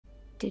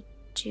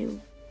Do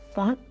you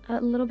want a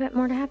little bit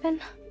more to happen?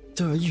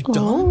 Are you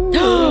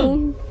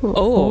done?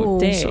 Oh,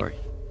 dang. Sorry.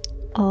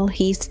 Oh,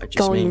 he's I just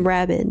going mean-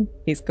 rabid.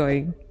 He's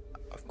going.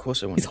 Of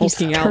course I want He's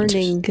to. hulking out.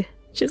 Turning.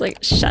 She's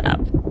like, shut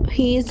up.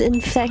 He's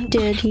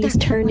infected. He's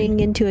turning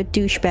into a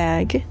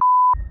douchebag.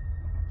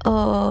 Oh.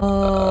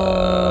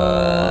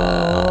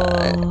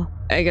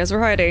 I guess we're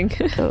hiding.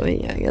 Oh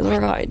yeah, I guess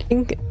we're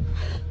hiding.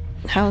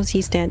 How's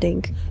he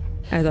standing?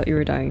 I thought you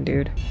were dying,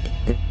 dude.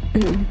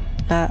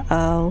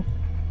 Uh-oh.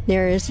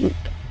 There is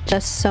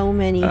just so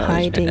many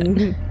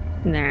hiding.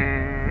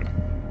 Nah.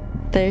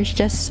 There's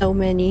just so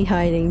many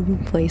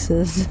hiding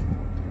places.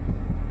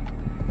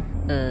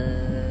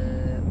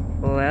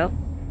 Well,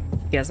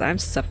 guess I'm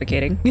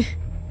suffocating.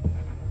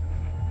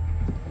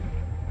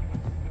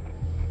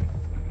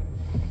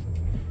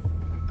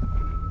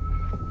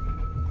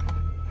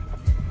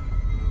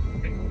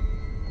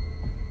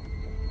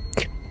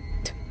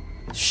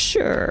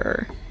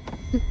 Sure.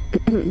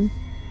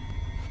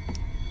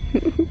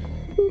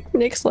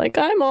 Nick's like,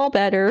 I'm all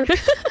better.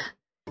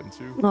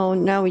 Oh,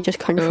 now we just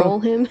control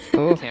him.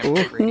 Oh,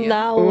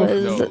 That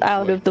was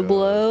out of the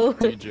blow.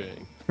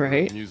 DJing,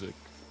 right? music,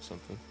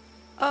 something.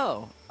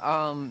 Oh,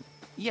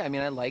 yeah, I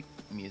mean, I like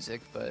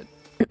music, but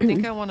I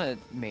think I want to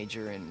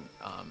major in,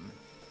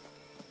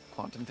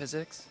 quantum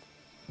physics.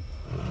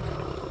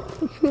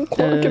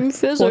 Quantum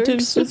physics. Quantum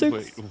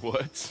physics? Wait,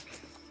 what?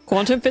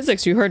 Quantum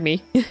physics, you heard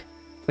me.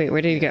 Wait,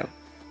 where did you go?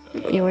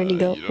 Yeah, where do you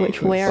go? You know,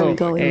 Which way are we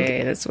going?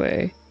 Hey, this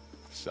way.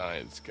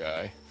 Science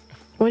guy.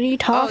 What are you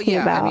talking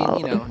yeah, about? I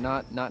mean, you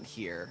know, not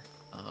here.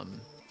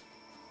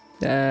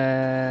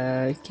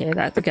 Okay,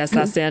 I guess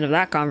that's the end of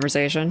that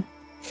conversation.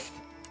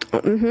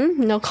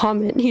 No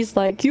comment. He's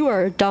like, you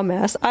are a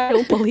dumbass. I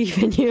don't believe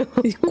in you.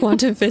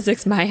 Quantum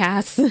physics, my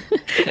ass.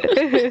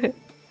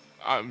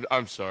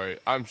 I'm sorry.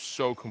 I'm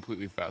so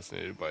completely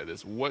fascinated by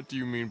this. What do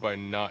you mean by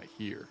not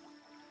here?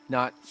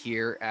 Not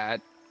here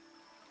at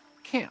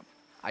camp.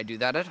 I do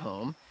that at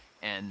home,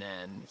 and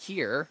then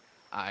here,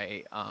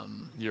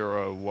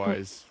 You're a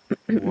wise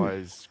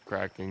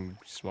cracking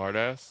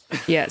smartass.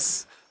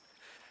 Yes.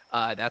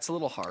 that's a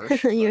little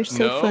harsh. You're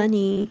so No.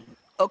 funny.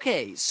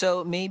 Okay,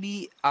 so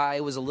maybe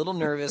I was a little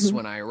nervous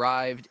when I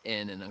arrived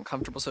in an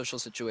uncomfortable social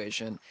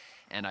situation,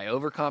 and I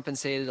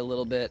overcompensated a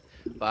little bit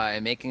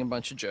by making a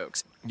bunch of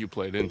jokes. You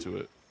played into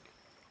it.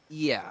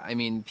 Yeah, I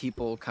mean,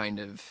 people kind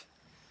of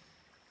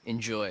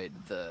enjoyed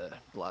the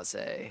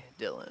blasé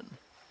Dylan.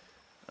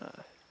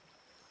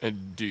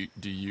 And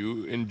do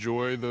you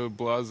enjoy the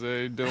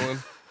blasé,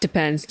 Dylan?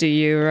 Depends, do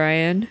you,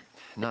 Ryan?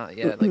 Not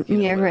yet. Like, you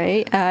know, Yeah, whatever.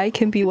 right. I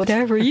can be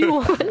whatever you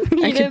want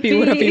me I to can be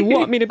whatever you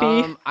want me to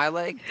be. I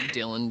like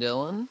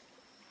Dylan.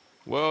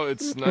 Well,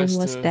 it's nice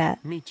what's to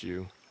that? meet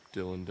you,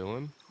 Dylan.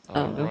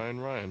 Oh.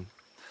 Ryan.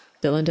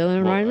 Dylan,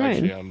 Well, Ryan.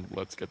 actually,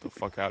 let's get the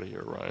fuck out of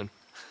here, Ryan.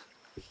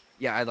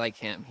 Yeah, I like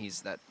him.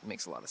 That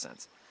makes a lot of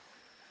sense.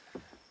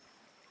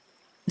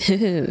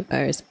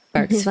 Our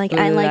sparks He's like,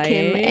 I like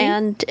him flying.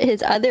 and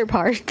his other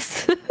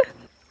parts.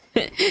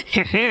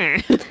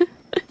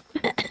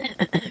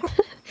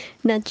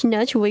 Nudge,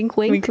 nudge, wink,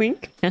 wink. Wink,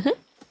 wink. Uh-huh.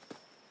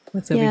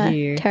 What's over Yeah,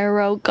 here?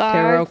 tarot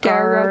card,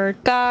 tarot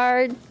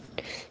card.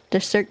 The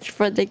search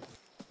for the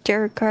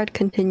tarot card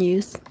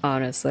continues.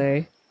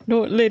 Honestly.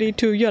 No lady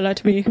to yell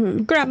at me.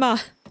 Grandma!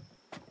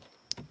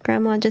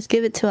 Grandma, just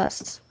give it to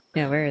us.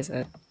 Yeah, where is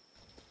it?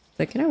 It's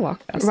like, can I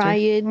walk faster?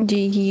 Ryan, do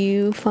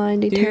you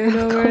find a Do you tarot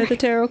know card? where the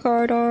tarot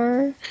card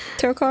are?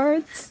 Tarot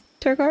cards?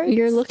 Tarot cards?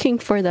 You're looking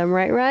for them,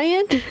 right,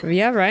 Ryan?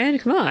 Yeah, Ryan,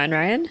 come on,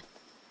 Ryan. You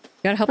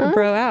gotta help a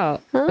bro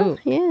out. Huh? Oh,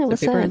 Yeah,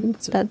 what's paper that? and-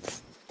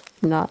 That's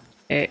not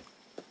Hey,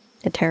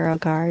 a tarot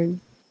card.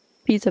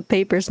 Piece of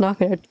paper's not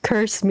gonna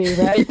curse me,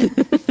 right?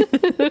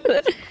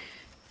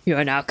 you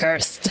are now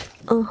cursed.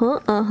 All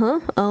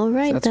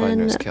right That's why then.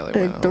 Nurse Kelly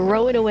went home.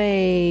 Throw it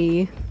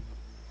away.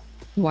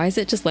 Why is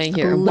it just laying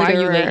here? And why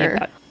are you laying it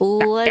back down?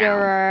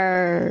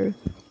 Litterer.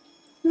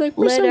 Like,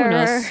 where's someone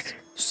Litter. else?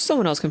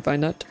 Someone else can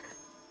find that.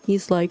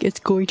 He's like, it's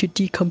going to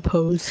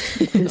decompose.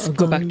 It's I'll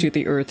go back fine. to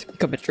the earth,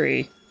 become a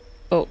tree.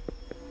 Oh,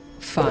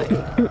 fine.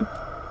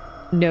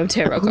 No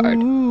tarot card.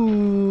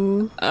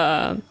 Ooh.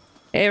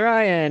 Hey,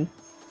 Ryan.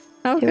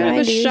 How good of Ryan,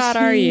 a do you shot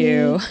are see-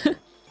 you?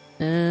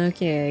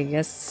 Okay, I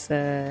guess,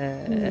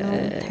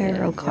 No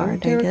tarot card, I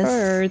tarot guess.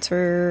 cards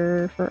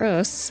for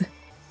us.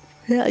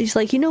 Yeah, he's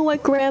like, you know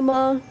what,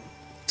 Grandma?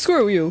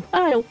 Screw you.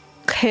 I don't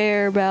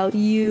care about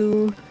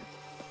you.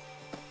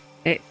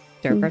 Hey,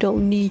 tarot You card.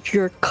 don't need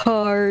your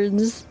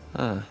cards.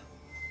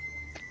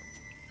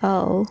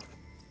 Oh.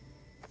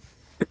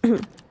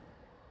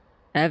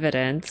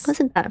 Evidence.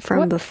 Wasn't that from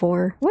What?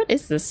 before? What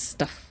is this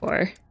stuff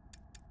for?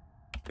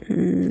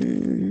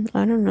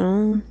 I don't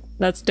know.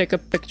 Let's take a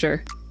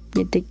picture.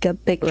 You take a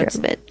picture Let's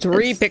of it.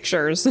 3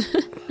 pictures.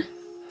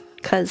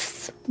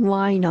 Because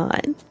why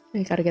not?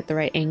 I gotta get the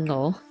right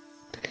angle.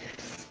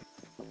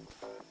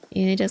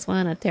 You just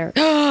want a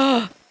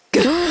tarot.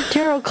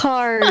 Tarot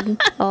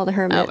card. Oh, the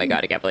hermit. Oh my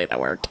god, I can't believe that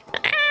worked.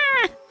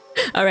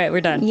 All right,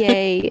 we're done.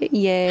 Yay,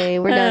 yay,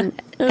 we're done.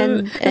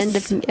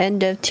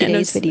 End of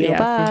today's video. yeah,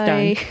 we're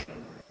Bye. done.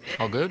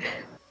 All good?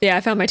 Yeah,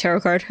 I found my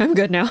tarot card. I'm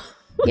good now.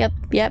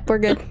 Yep, we're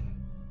good.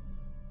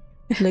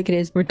 Look at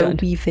his We're done.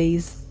 dopey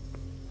face.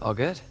 All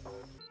good.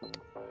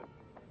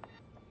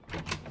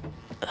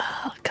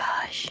 Oh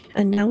gosh.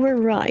 And now we're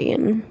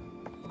Ryan.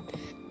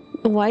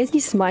 Why is he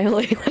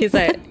smiling? He's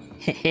like,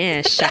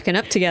 heh, shacking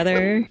up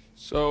together.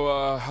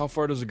 So, how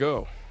far does it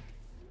go?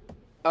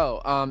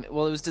 Oh,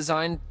 well, it was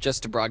designed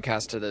just to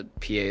broadcast to the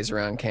PAs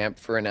around camp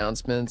for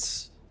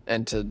announcements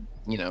and to,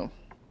 you know,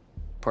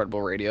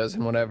 portable radios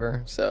and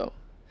whatever. So,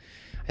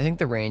 I think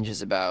the range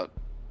is about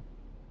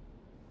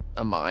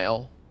a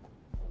mile.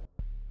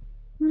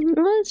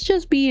 Let's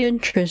just be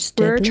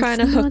interested. We're trying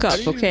to hook How up,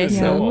 do you okay? even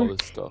Yeah, know all we're-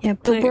 this stuff? Yeah,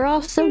 but we're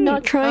also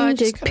not trying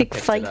to just kinda pick picked it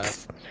up.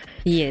 fights.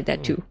 Yeah,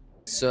 that too.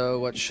 So,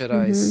 what should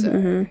I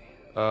say?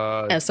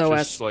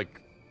 SOS. Just, like,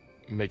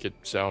 make it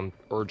sound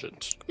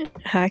urgent.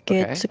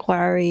 Hackett, Okay.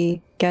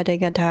 Quarry,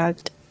 getting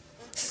attacked.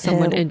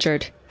 Someone Help.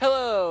 injured.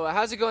 Hello,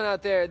 how's it going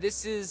out there?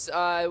 This is,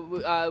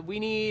 we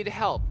need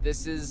help.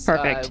 This is,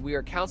 Perfect. We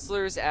are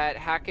counselors at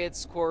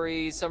Hackett's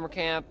Quarry Summer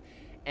Camp,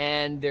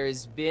 and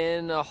there's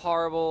been a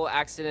horrible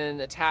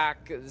accident,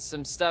 attack,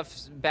 some stuff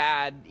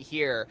bad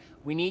here.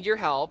 We need your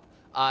help.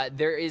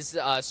 There is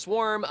a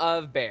swarm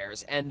of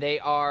bears, and they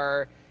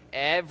are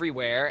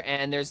everywhere,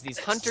 and there's these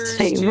hunters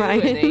Same, too,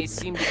 right? and they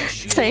seem to be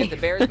shooting Same. at the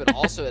bears, but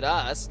also at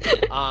us,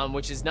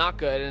 which is not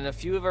good, and a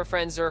few of our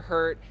friends are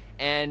hurt,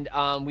 and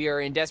we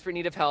are in desperate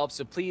need of help,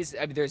 so please,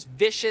 I mean, there's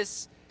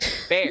vicious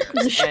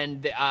bears,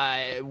 and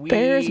we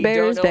Bears, don't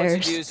bears, know bears.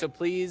 what to do, so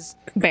please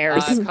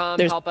Bears. come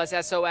There's help us.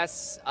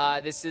 SOS,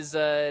 this is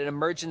an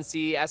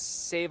emergency,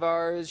 save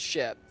our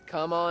ship.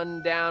 Come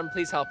on down,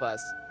 please help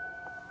us.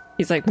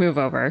 He's like, move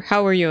over.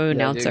 How are you, Did I do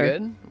announcer?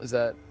 good? Was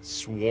that,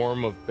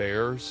 Swarm of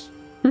bears?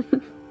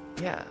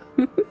 yeah.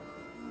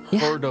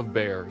 Herd of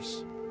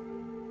bears.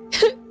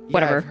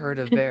 Whatever. Yeah, I've heard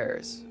of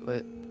bears.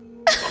 What?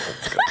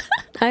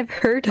 I've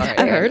heard of All right,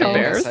 I've heard of I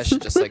guess bears. I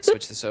should just like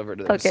switch this over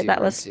to the Okay, that receiver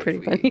and was see if pretty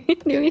we funny.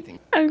 get anything.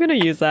 I'm gonna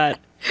use that.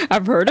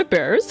 I've heard of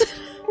bears.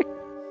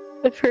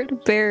 I've heard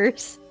of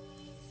bears.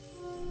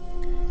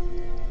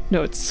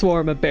 No, it's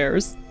swarm of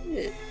bears.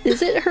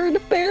 Is it herd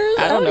of bears?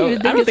 I don't know.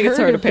 even I don't think it's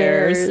herd of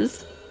bears.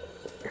 bears.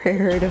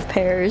 Herd of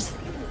pears.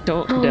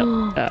 Don't.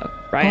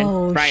 Ryan.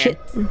 Oh, Ryan. shit.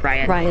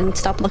 Ryan. Ryan,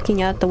 stop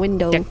looking out the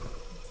window. Dick.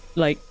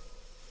 Like,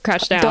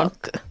 crouch down.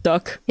 Duck.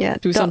 Duck. Yeah,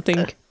 Do duck.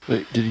 something.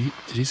 Wait, did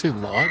he say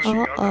lodge?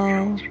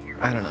 Uh-oh.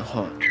 I don't know.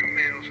 Hold on. 2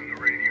 males in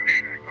the radio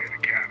shack near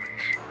the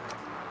cabins.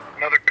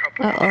 Another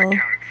couple Uh-oh.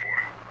 unaccounted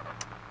for.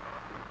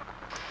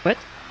 What?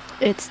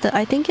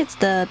 I think it's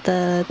the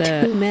The-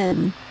 two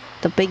men.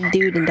 The big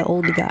dude and the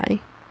old guy.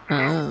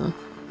 Oh.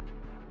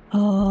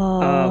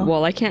 Oh.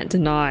 Well, I can't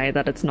deny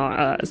that it's not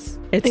us.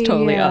 It's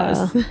totally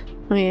us.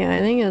 Yeah, I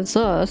think it's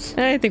us.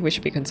 I think we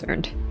should be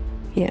concerned.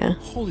 Yeah.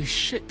 Holy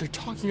shit, they're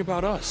talking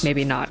about us.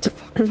 Maybe not.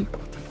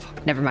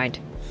 Never mind.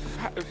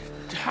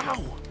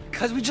 How?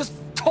 Because we just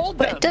told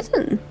But them it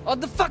doesn't. on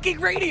the fucking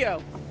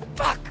radio.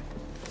 Fuck.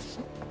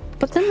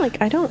 But then,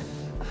 like, I don't.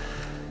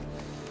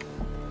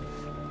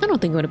 I don't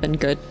think it would have been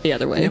good the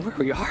other way. Yeah, where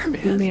we are,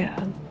 man.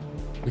 Yeah.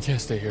 We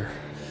can't stay here.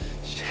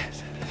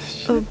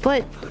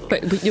 But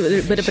But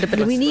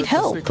we need Let's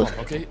help. stay calm,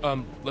 okay?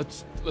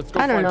 Let's go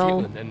I don't find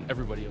know. Caitlin and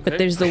everybody, okay? but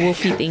there's the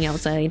wolfy thing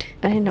outside.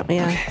 I know.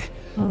 Yeah.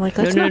 I'm like,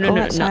 let's No, not no, go no,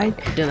 no, outside.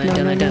 no.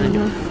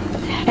 Dylan.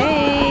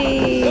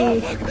 Hey.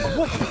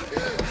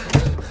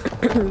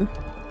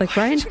 Like,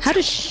 Ryan, how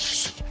did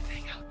she...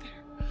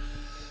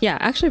 Yeah,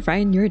 actually,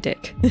 Ryan, you're a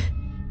dick.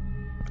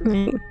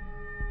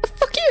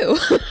 Fuck you!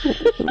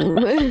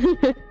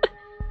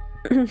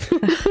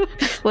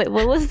 Wait,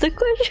 what was the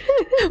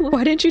question?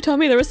 Why didn't you tell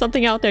me there was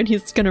something out there? And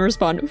he's gonna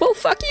respond, well,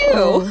 fuck you!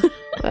 Oh,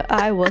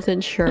 I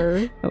wasn't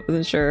sure. I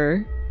wasn't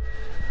sure.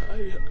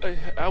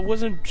 I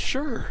wasn't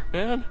sure,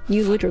 man.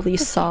 You literally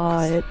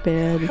saw it, I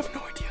man. have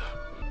no idea.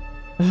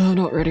 Oh,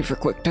 not ready for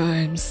quick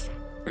times.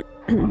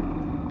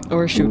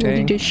 Or Ready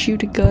shooting. to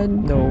shoot a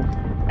gun. No.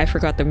 I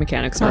forgot the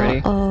mechanics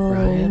already.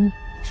 Oh.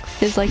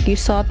 It's like you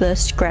saw the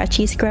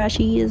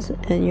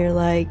scratchies, and you're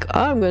like,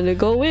 I'm gonna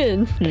go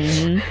in.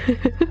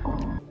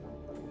 Mm-hmm.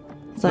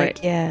 It's like,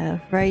 Right. yeah,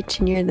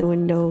 right near the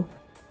window.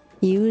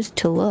 Used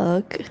to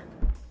look.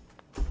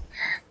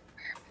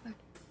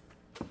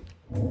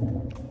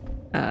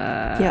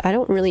 Yeah, I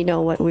don't really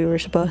know what we were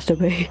supposed to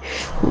be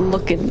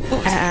looking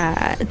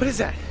at. What is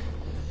that?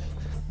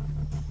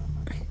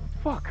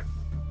 Fuck.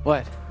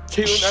 What?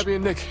 Caitlin, Abby,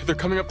 and Nick, they're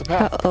coming up the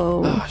path.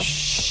 Uh-oh. Oh,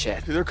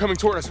 shit. They're coming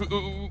toward us.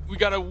 We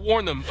gotta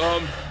warn them.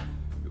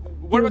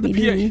 What about the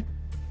Doobie-doo. PA?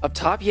 Up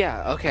top?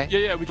 Yeah, okay.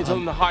 Yeah, we can tell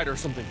them to hide or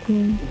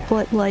something.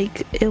 But,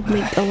 like, it'll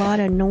make a lot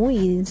of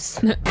noise.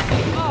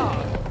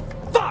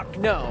 Fuck,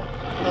 no.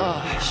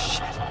 Oh,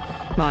 shit.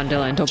 Come on,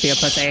 Dylan, don't be a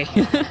pussy.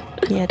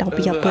 Yeah, don't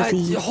be a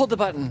pussy. Hold the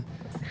button.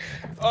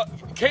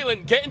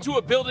 Caitlin, get into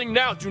a building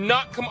now. Do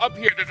not come up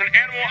here. There's an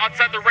animal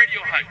outside the radio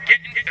hut.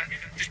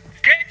 Just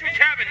get into a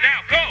cabin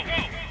now.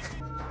 Go!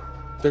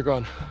 They're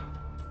gone.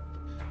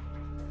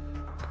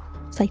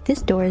 It's like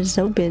this door is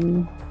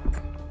open.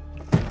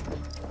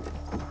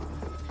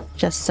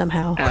 Just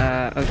somehow.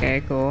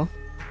 Okay, cool.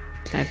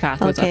 My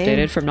path was Okay.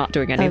 updated from not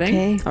doing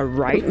anything. Okay. All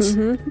right.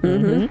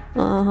 Who's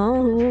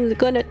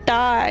gonna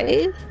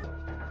die?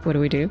 What do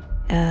we do?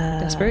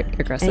 Desperate?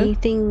 Aggressive?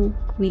 Anything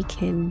we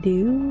can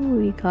do?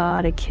 We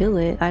gotta kill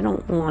it. I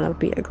don't want to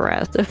be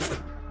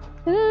aggressive.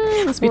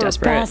 Let's be We're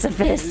desperate.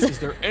 pacifists. Is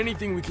there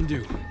anything we can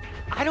do?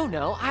 I don't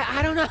know.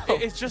 I don't know.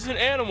 It's just an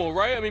animal,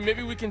 right? I mean,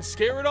 maybe we can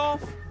scare it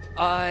off?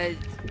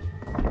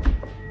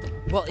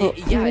 Well,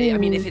 yeah. I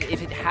mean, if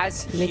it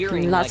has Making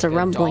hearing, lots like of a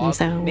rumbling dog,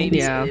 sounds. maybe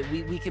Yeah.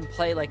 we can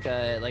play like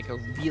a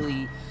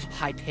really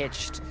high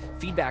pitched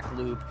feedback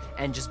loop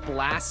and just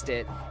blast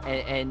it.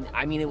 And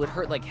I mean, it would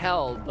hurt like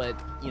hell, but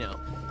you know.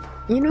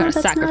 You know, Gotta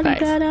that's sacrifice. not a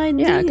bad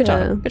idea. Yeah, good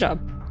job. Good job.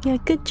 Yeah,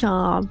 good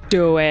job.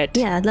 Do it.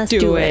 Yeah, let's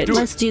do it.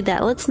 Let's do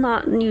that. Let's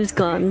not use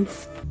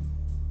guns.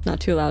 Not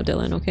too loud,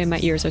 Dylan. Okay, my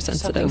ears are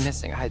Something sensitive.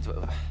 missing.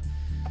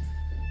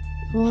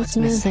 What's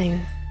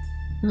missing?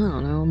 I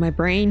don't know. My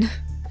brain.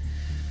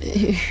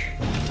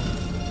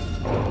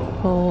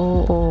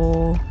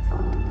 Oh.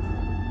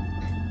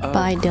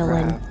 Bye, crap.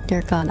 Dylan.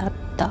 You're gonna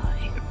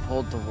die.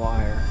 Pulled the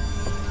wire.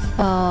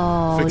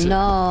 Oh, Fix it. no.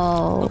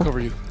 I'll cover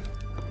you.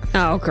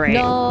 Oh, great.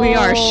 No. We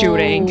are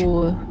shooting.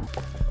 What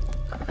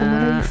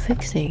are you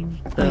fixing?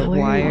 the Wait,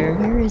 wire.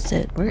 Where is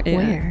it?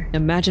 Where?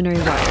 Imaginary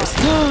wires.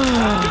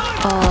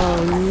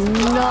 Oh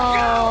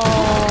no!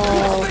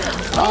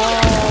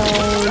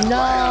 Oh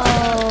no!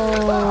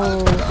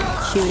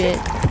 Shoot it.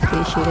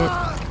 Please shoot it.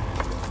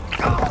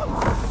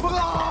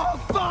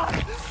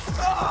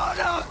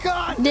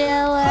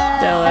 Dylan!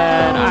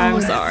 Dylan,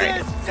 I'm sorry.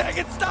 Dang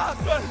it, stop!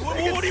 What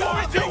do you want me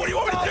to do? What do you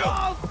want me to do?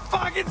 Oh,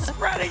 fucking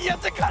spreading! You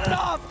have to cut it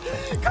off!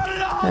 Cut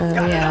it off!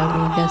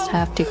 Yeah, we just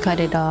have to cut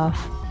it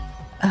off.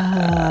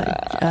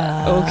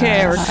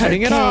 Okay, we're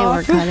cutting it off.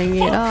 We're cutting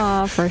it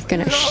off. We're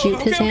gonna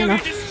shoot his hand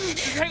off.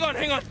 Just hang on,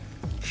 hang on.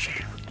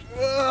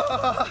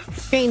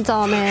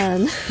 Chainsaw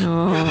man.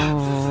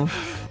 Oh.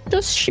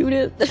 Just shoot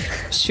it.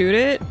 Shoot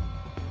it?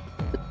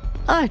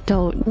 I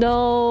don't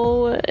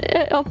know.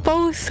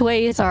 Both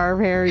ways are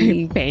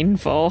very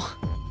Painful.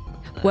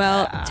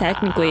 Well,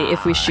 technically,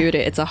 if we shoot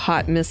it, it's a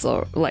hot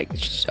missile, like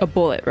a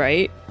bullet,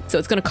 right? So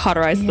it's gonna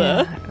cauterize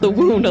the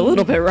wound a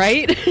little bit,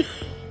 right?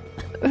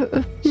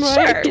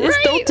 right.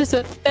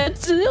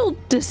 It'll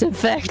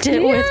disinfect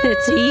it with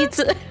its heat.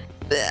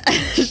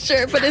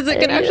 Sure, but is it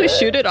gonna actually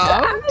shoot it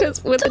off?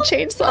 Because with a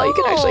chainsaw, you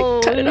can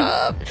actually cut it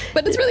off.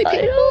 But it's really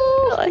painful.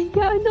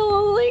 I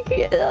know, like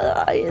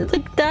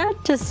that.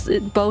 Just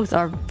both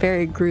are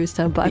very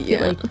gruesome, but I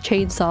feel like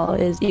chainsaw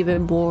is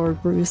even more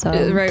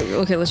gruesome. Right.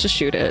 Okay, let's just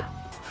shoot it.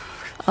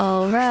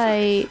 All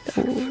right.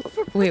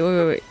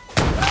 Wait.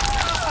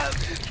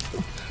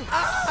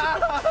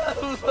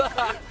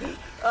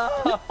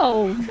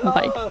 Oh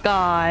my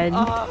god.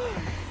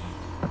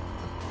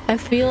 I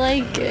feel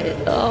like,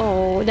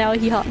 now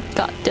he got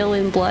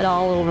Dylan blood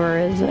all over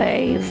his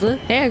face.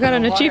 Hey, I got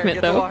an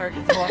achievement though.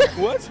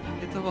 What?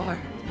 Get the wire.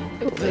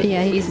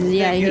 Yeah,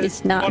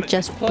 he's not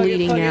just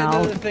bleeding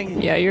out.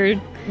 Yeah,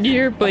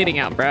 you're bleeding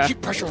out, bruh.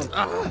 Keep pressure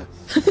on.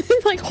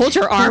 Like, hold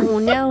your arm. Oh,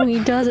 now he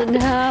doesn't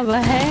have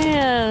a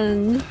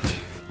hand.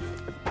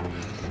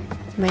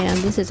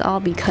 Man, this is all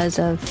because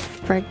of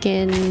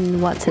frickin'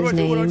 what's his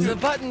name? The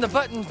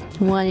button.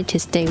 Wanted to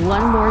stay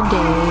one more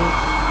day.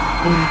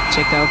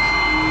 Jacob.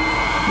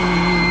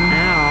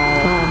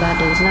 Ow. Oh,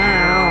 that is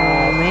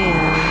now,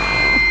 man.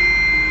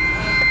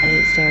 That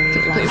is very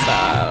Please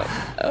loud.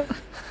 stop. Oh,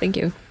 thank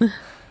you.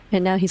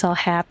 And now he's all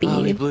happy.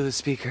 Oh, he blew the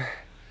speaker.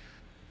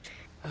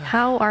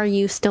 How are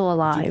you still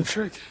alive?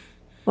 Trick.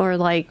 Or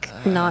like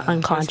not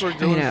unconscious?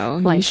 I know.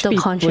 Like you should still be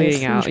conscious.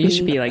 bleeding out. You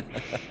should be like,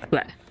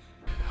 bleh.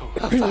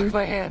 Oh, fuck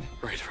my hand.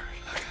 Right.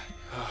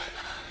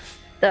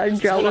 The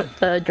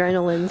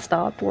adrenaline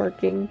stopped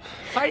working.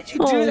 Why did you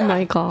do Oh that?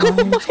 my god.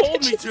 You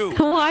told me to.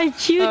 Why'd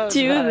you was a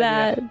do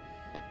bad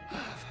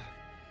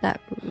that?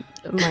 That,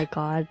 oh my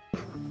god.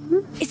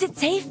 Is it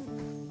safe?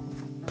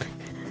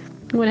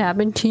 What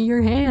happened to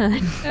your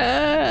hand?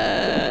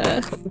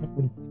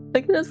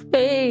 Look at his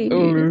face.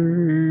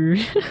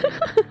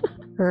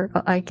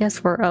 I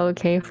guess we're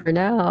okay for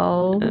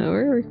now.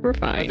 We're I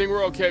fine. think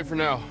we're okay for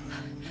now.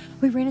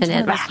 We ran into And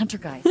one of then- those hunter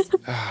guys.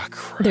 Ah,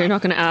 crap. They're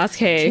not gonna ask,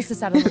 hey, Chased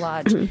us out of the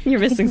lodge. you're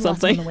missing I think we lost him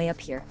something. on the way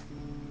up here.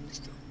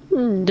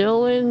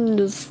 Dylan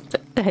just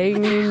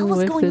hanging hell is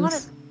with going on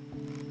his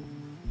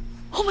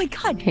Oh my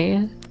god!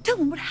 hand.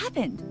 Dylan, what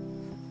happened?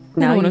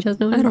 Now I you don't just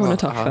wanna- I don't want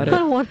to talk about I it.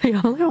 don't want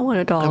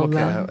to talk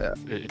about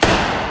it.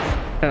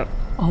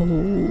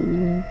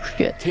 Oh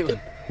shit. Caitlin,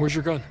 where's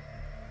your gun?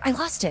 I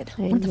lost it.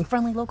 One of the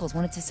friendly locals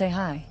wanted to say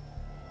hi.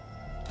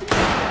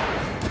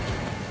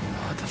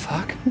 What the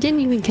fuck? Didn't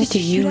even get to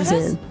Did you shoot use at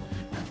us? it.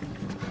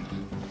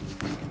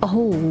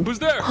 Oh, Who's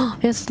there?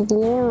 it's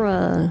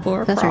Laura.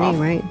 Laura That's her Croft.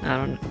 name, right? I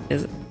don't know.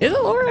 Is it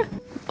Laura?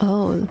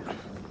 Oh.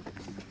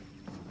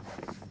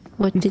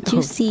 What did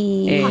you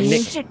see? Hey, Oh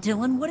Nick. shit,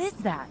 Dylan, what is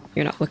that?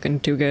 You're not looking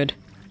too good.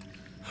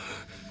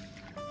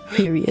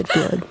 Period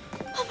blood.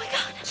 Oh my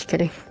god! Just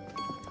kidding.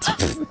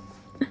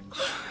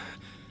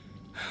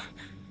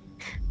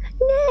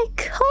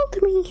 Nick,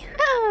 hold me.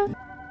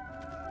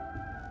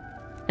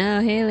 Oh,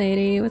 hey,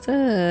 lady. What's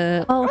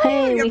up? Oh,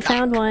 hey, we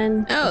found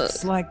one. Oh,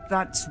 Looks like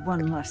that's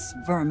one less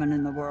vermin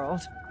in the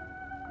world.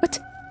 what?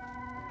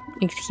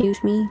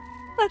 Excuse me?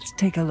 Let's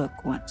take a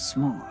look once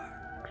more.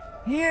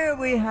 Here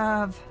we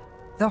have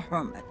the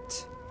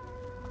Hermit.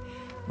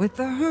 With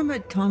the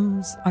Hermit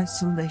comes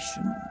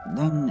isolation,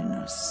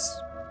 loneliness,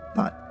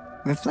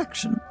 but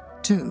reflection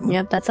too.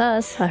 Yep, that's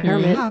us, a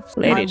hermit. Perhaps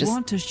Lady, I just-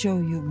 want to show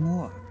you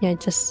more. Yeah,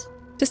 just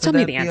Tell me the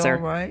Would that be answer.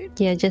 all right?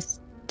 yeah, just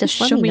let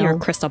Show me know. your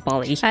crystal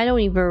bally. I don't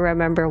even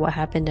remember what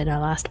happened in our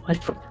last one.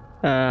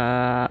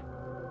 I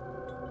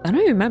don't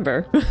even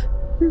remember.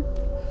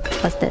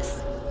 What's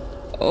this?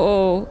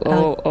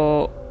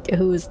 Oh.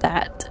 Who's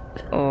that?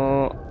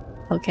 Oh.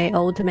 Okay,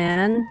 old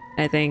man.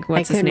 I think, I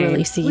what's his couldn't name?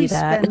 really see We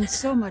that. spend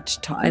so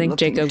much time I think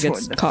looking Jacob toward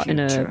gets the caught in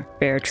a future.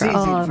 bear It's trap.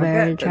 easy to Oh,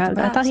 bear forget that trap.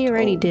 the I thought he past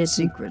already holds did.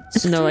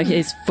 Secrets. No, like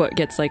his foot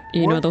gets like,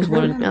 you know, those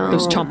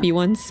those chompy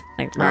ones?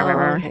 Like,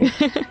 Oh, okay.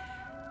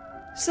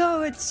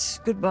 So it's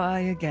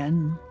goodbye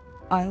again.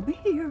 I'll be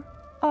here.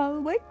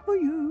 I'll wait for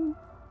you.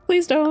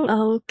 please don't.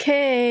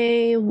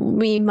 Okay,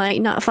 we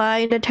might not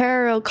find a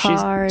tarot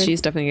card.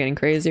 She's definitely getting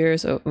crazier,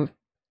 so.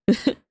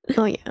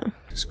 Oh yeah.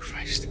 Jesus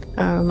Christ.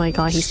 Oh my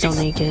god, he's still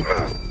naked.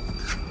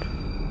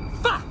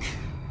 Fuck!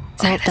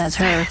 Oh, that's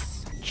her.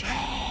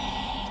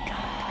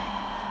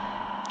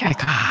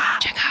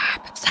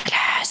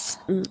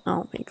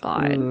 Oh my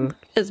god,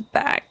 his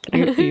back.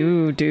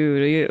 you,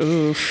 dude.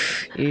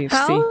 Oof. You see.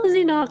 How is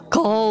he not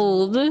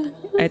gold?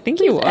 I think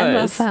he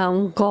Emma was.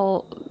 found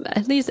gold.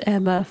 At least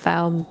Emma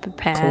found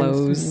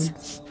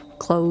pants.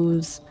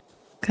 Clothes.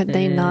 Could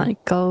they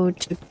not go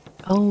to?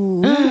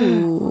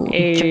 Oh,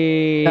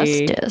 Hey.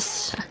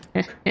 justice.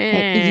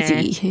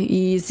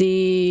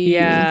 Easy.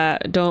 Yeah,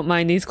 don't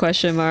mind these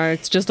question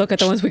marks. Just look at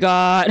the ones we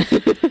got.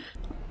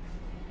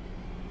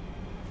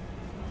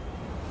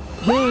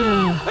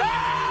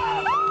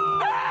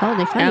 Oh,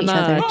 they found each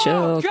Emma, other.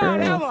 chill, God,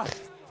 girl. Emma!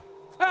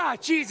 Ah,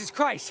 Jesus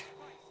Christ!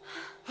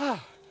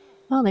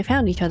 Oh, they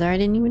found each other. I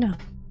didn't even know.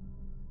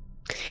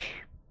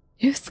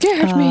 You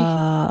scared me.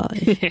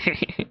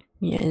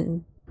 Yeah.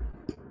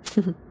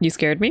 You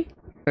scared me?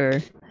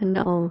 Or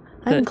No,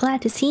 I'm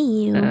glad to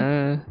see you.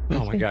 Oh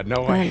my God,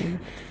 no way. Um,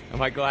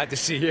 Am I glad to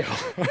see you?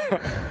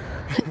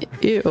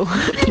 Ew.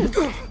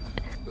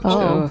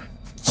 Oh,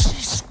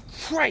 Jesus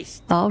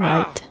Christ! all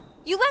right.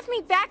 You left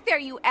me back there,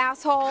 you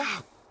asshole.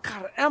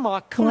 God,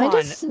 Emma, come Why on.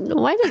 does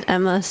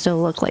Emma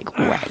still look like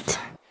wet?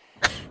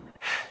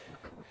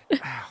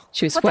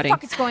 she was What sweating. the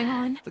fuck is going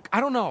on? Look, I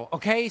don't know,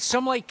 okay?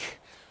 Some, like,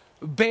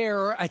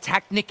 bear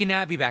attacked Nick and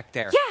Abby back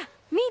there. Yeah,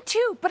 me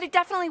too, but it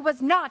definitely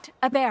was not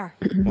a bear.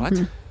 What?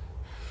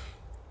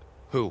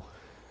 Who?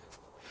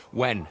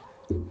 When?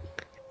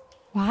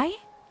 Why?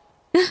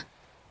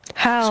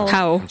 How?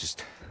 How?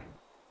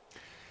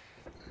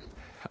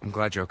 I'm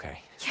glad you're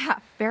okay. Yeah,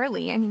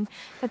 barely. I mean,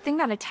 the thing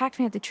that attacked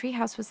me at the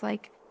treehouse was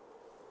like,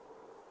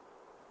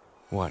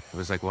 What? It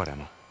was like what,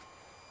 Emma?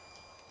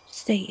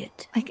 Say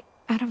it.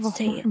 out of a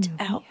Say horror it movie.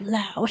 out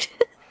loud.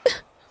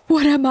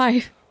 What am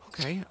I?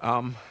 Okay, It's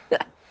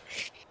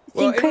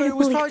well, it was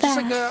incredibly probably just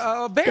like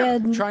fast. a bear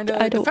And trying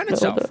to I don't defend know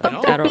itself. the- You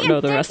know? I don't Be a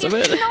know the dick rest of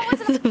if it. You know it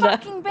wasn't a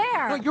fucking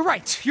bear. No, you're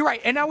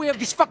right. And now we have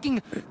these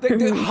fucking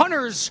the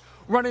hunters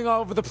running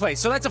all over the place.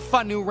 So that's a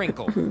fun new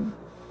wrinkle.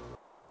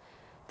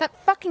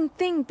 That fucking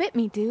thing bit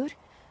me, dude.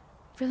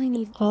 Really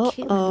need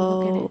Caitlin to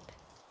look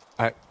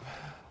at it.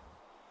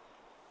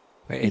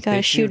 Wait, You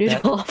gotta shoot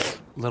it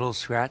off. Little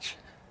scratch.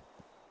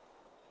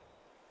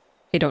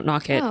 Hey, don't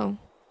knock it. Oh.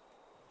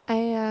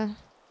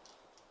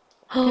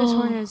 His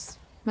horn is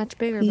much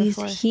bigger He's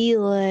before.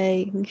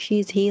 healing.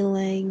 She's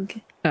healing.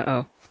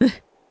 Uh-oh. Okay,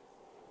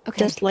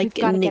 just like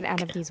we've gotta Nick. get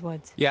out of these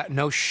woods. Yeah,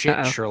 no shit,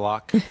 Uh-oh.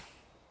 Sherlock.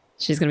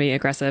 She's gonna be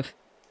aggressive.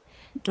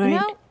 You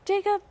know,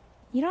 Jacob,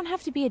 you don't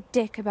have to be a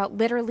dick about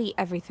literally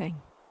everything.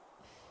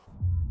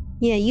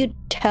 Yeah, you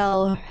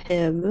tell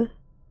him.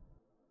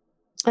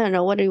 I don't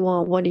know. What do you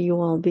want? What do you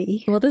want to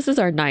be? Well, this is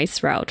our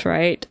nice route,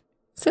 right?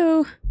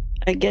 So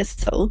I guess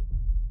so.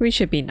 we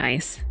should be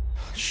nice.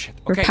 Shit.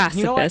 We're Okay,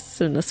 you know what?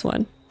 pacifists in this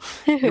one.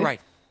 You're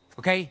right.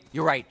 Okay,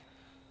 you're right.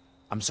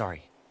 I'm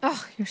sorry.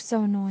 Oh, you're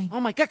so annoying. Oh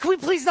my God, can we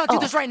please not do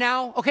this right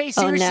now? Okay, Oh,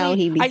 seriously. now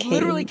he I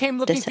literally became came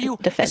looking for you as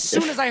soon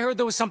defensive. as I heard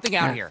there was something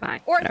out here.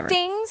 Fine. Or whatever.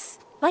 things,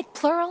 like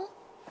plural.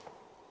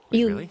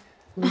 You Really?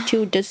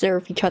 two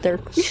deserve each other.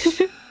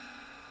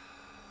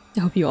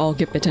 I hope you all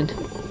get bitten.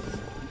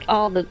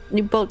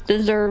 You both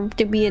deserve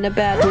to be in a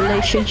bad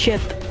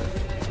relationship.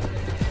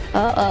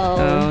 Uh-oh.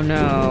 Oh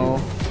no.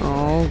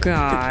 Oh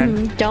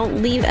god.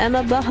 Don't leave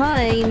Emma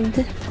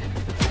behind.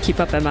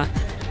 Keep up, Emma.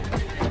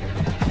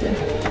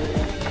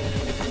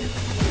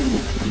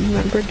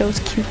 Remember those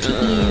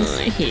QTEs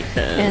I hate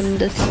this. and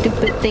the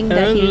stupid thing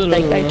that he's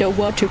like, I don't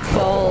want to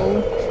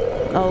fall.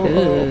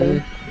 Oh,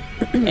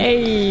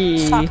 Hey.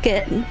 sock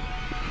it.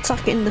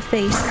 Sock it in the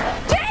face.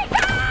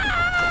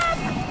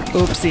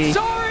 Oopsie.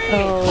 Sorry!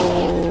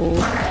 Oh,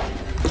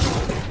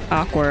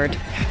 Awkward.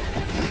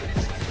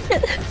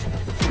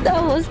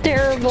 that was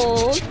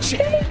terrible.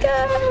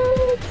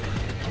 Jacob!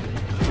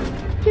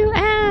 You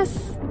ass.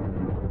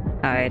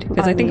 Hide.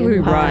 Because I think if we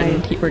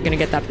run, we're gonna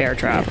get that bear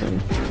trap.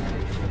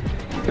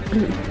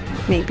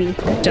 Maybe.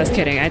 Just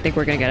kidding. I think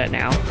we're gonna get it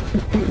now.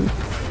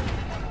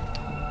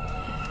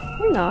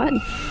 We're not.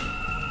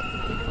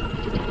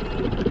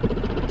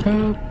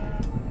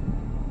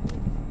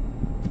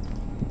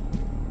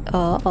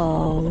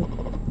 Uh-oh.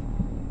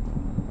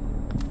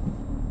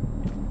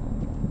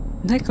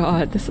 My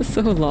god, this is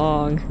so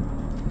long.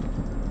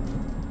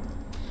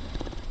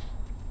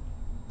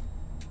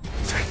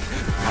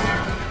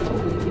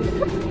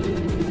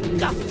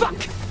 Ah, fuck!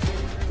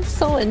 It's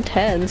so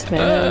intense,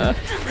 man.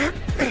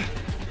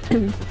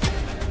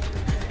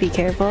 Be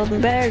careful of the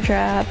bear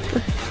trap.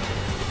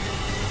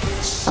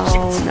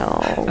 Oh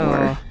no.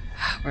 Oh,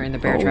 we're in the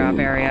bear trap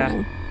area.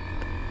 No.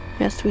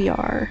 Yes, we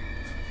are.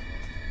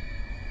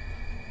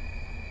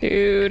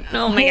 Dude,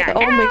 oh my god.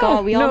 Oh my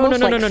god, we almost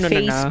no,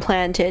 face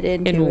planted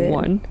into in it.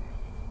 one.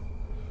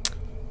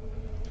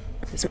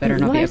 This better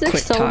not Why be a is there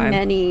quick so time.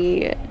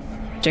 many?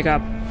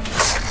 Jacob.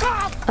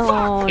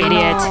 Oh Idiot.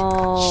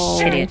 no.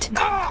 Idiot.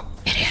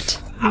 Idiot.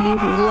 You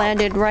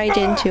landed right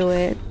into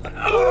it. What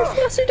are we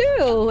supposed to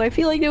do? I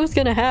feel like it was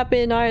gonna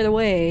happen either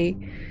way.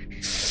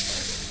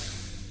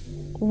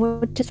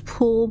 What does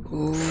pull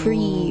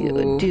free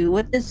do?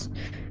 What does...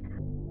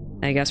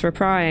 I guess we're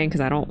prying because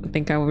I don't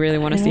think I really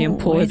want to see him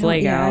pull his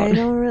leg out. I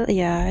don't really.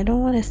 Yeah, I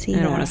don't want to see that.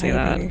 I don't want to see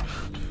either.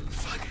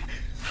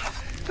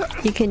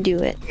 You can do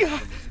it.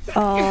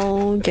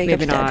 Oh,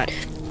 Jacob's Maybe not.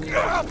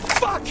 Ah,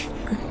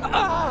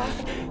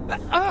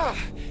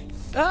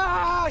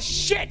 fuck!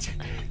 Shit!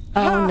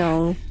 Oh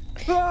no.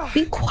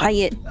 Be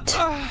quiet.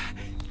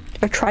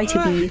 Or try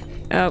to be.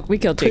 We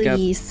killed Jacob.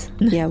 Please.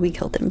 Yeah, we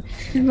killed him.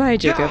 Bye,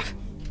 Jacob.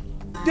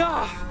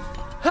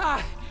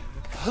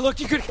 Look,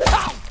 you could.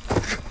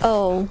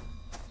 Oh.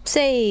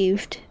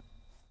 Saved.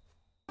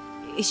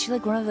 Is she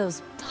like one of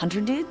those hunter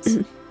dudes?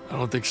 I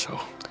don't think so.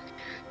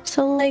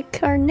 So like,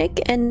 are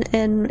Nick and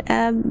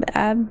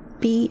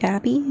Abby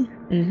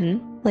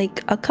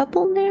like a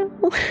couple now?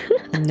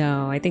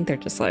 No, I think they're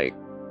just like,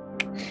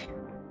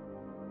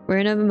 we're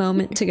in a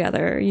moment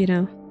together, you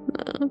know.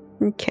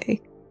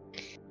 Okay.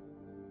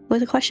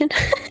 What's the question?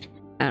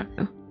 I don't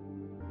know.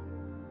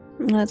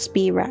 Let's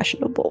be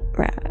rational.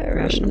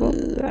 Rational.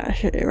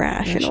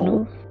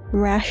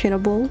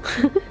 Rationable.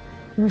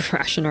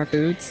 Ration our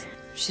foods.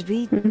 Should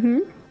we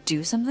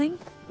do something?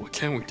 What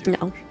can we do?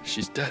 No.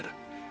 She's dead.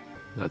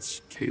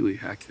 That's Kaylee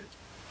Hackett.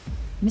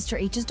 Mr.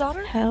 H's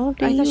daughter? How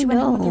do I thought you she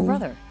went home with your know?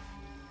 brother.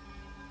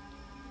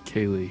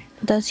 Kaylee.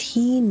 Does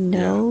he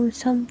know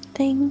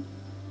something?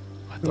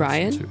 I thought so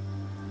Ryan? too.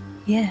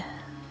 Yeah.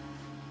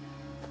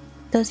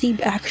 Does he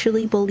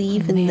actually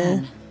believe in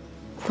Man.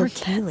 Poor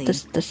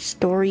Kaylee. the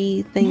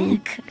story thing?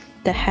 Nick.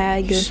 The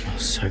hag?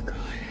 Smells so good.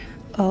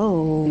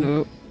 Oh.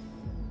 Nope.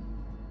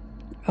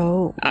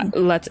 Oh.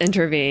 Let's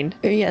intervene.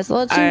 Yes,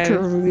 let's I'm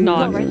intervene.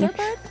 not- Oh, right there,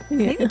 bud?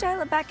 Maybe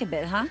dial it back a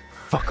bit, huh?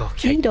 Fuck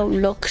off, You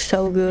don't look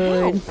so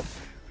good.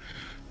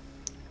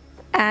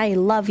 I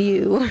love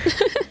you.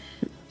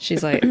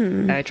 She's like,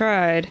 I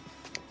tried.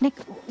 Nick,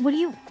 what do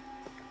you...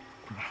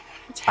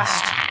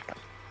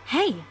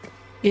 Hey!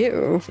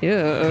 Ew.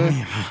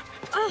 Ew.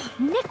 Oh,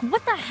 Nick,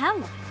 what the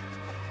hell?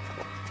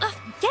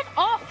 Get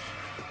off!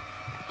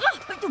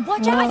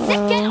 Watch out, I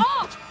said get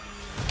off!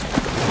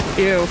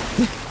 Ew.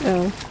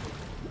 Oh.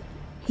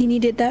 He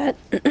needed that.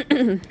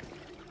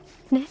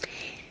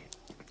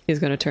 He's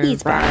gonna turn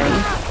He's brown. fine.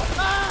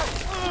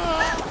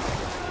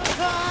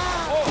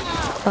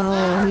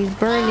 Oh, he's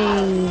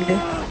burning.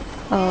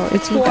 Oh,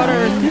 It's he water.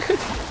 dying?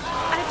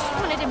 I just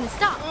wanted him to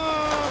stop.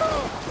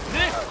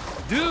 Nick!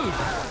 Dude!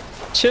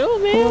 Chill,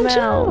 man. Pull him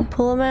chill. out.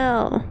 Pull him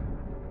out.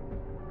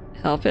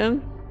 Help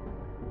him?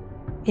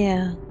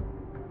 Yeah.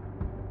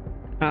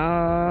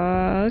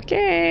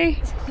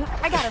 Okay.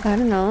 I got him. I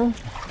don't know.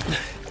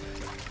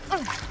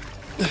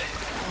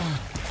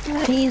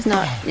 He's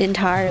not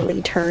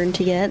entirely turned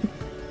yet.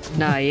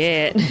 Not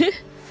yet. He's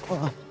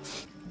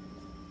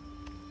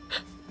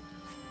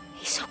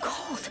so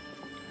cold.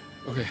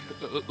 Okay,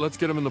 let's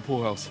get him in the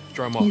pool house.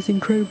 Dry him off. He's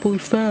incredibly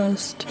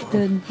fast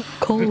and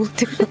cold.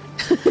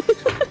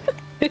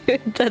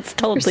 That's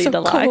totally so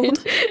the line. cold.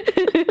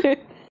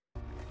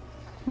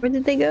 Where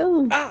did they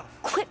go?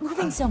 Quit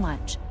moving so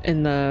much.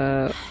 In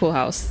the pool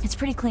house. It's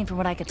pretty clean from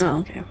what I could tell. Oh,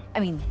 okay. I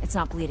mean, it's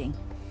not bleeding.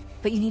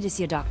 But you need to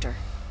see a doctor.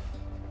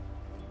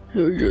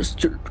 Just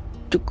took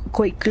a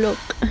quick look.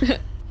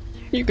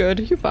 You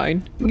good? You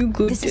fine? You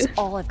good? This is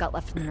all I've got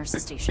left from the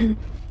nurse's station.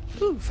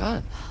 Ooh,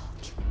 fun.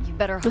 You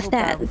better What's hope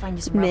that? I'll find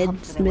you some real help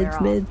before they wear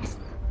off.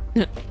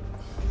 Meds.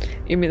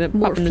 You mean the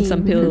popping in some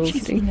Morphine. pills?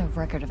 She's keeping a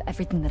record of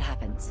everything that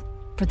happens.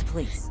 For the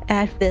police.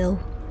 Advil.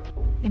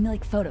 Maybe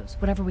like photos,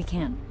 whatever we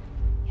can.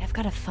 I've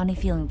got a funny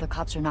feeling the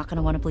cops are not going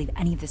to want to believe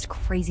any of this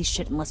crazy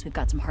shit unless we've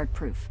got some hard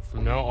proof.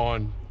 From now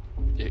on,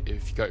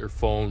 if you got your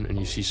phone and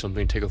you see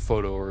something, take a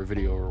photo or a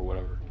video or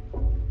whatever.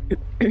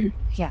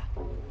 Yeah.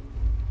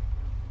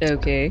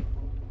 Okay.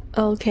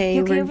 Okay,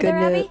 You okay we're over there,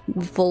 gonna Abby?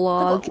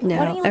 vlog Look, why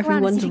now. don't you look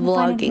around and Everyone's see if you can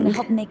find anything to vlogging.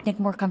 help make Nick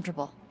more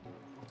comfortable.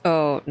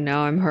 Oh,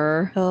 now I'm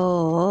her.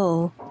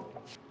 Oh.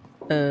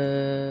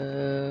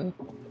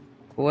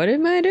 What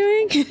am I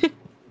doing?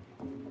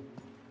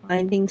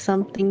 Finding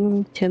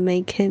something to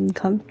make him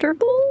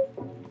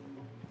comfortable?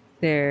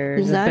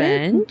 There's Is a that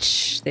it?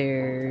 bench.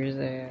 There's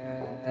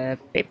a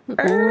paper.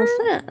 What's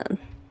that?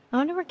 I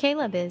wonder where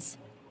Caleb is.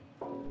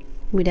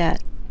 Who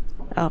that?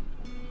 Oh,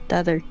 the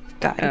other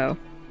guy. Oh.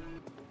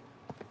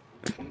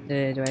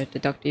 Do I have to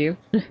talk to you?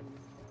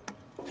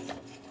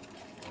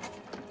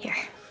 Here.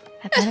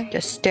 That better?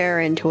 Just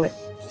stare into it.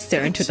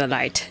 Stare into the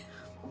light.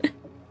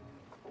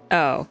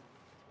 Oh.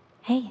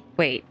 Hey.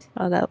 Wait.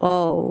 Oh, that.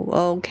 Oh,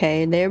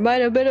 okay. There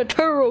might have been a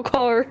tarot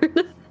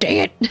card.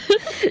 Dang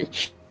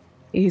it.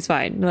 He's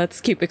fine.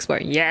 Let's keep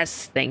exploring.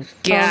 Yes, thank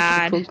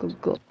God. Oh,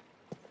 cool.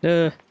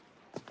 Hey.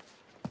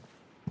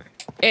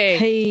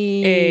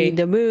 Hey,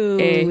 the moon.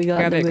 Hey, We got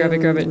grab the it, grab it,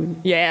 grab it. moon.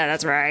 Yeah,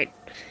 that's right.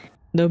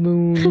 The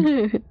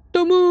moon.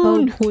 The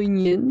moon. How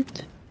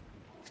poignant.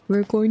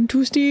 We're going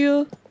to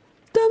steal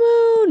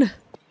the moon.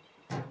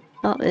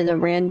 Oh, in a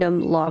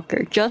random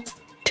locker. Just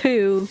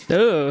 2.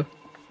 Ugh.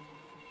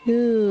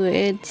 Ooh,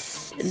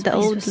 it's This the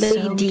place old was so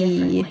different,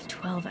 lady. like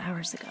 12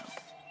 hours ago.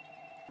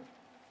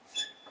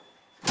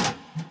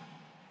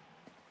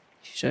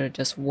 Should have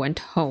just went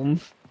home.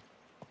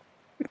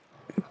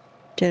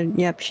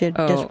 Yep, should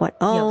Oh. just went.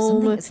 Yo,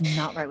 something Oh, is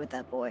not right with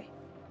that boy.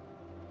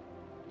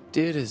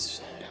 Dude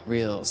is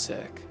real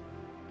sick.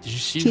 Did you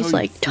see how he's he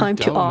like, time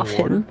freaked to out in off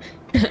the water?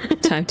 him.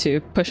 Time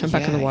to push him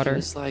back in the water. He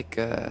was like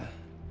a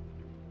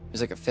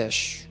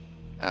fish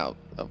out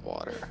of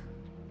water.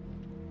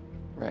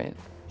 Right?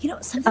 You know,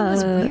 something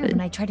was weird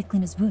when I tried to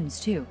clean his wounds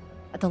too,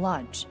 at the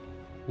lodge.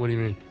 What do you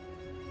mean?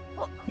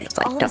 Well, It's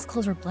like all of the- his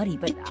clothes were bloody,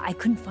 but I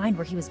couldn't find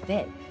where he was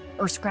bit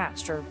or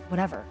scratched or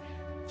whatever.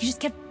 He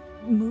just kept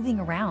moving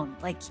around,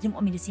 like he didn't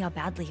want me to see how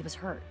badly he was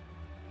hurt.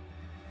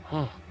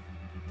 Huh.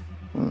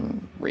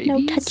 Rabies?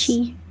 No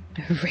touchy.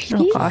 Rabies?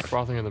 Oh gosh.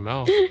 Frothing in the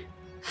mouth.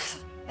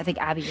 I think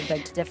Abby would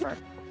beg to differ.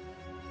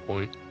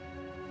 Point.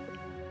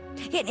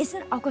 Yeah, and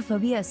isn't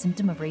aquaphobia a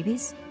symptom of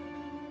rabies?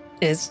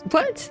 Is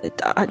what?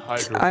 I don't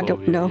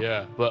Hydrophobia, know.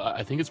 Yeah, but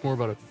I think it's more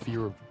about a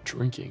fear of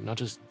drinking, not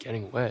just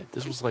getting wet.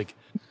 This was like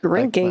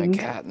Drinking. Like my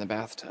cat in the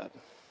bathtub.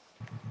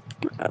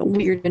 A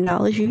weird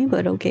analogy,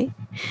 but okay.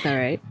 All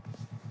right.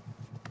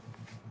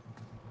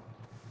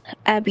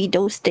 Abby,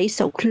 don't stay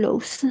so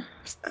close.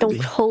 Don't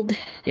Abby. hold.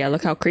 Yeah,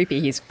 look how creepy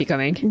he's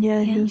becoming.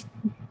 Yeah, he's.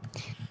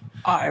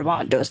 I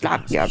want to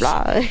slap your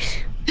blood.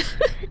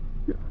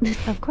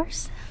 Of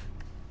course.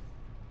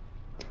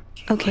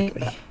 Okay.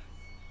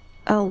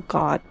 Oh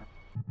God.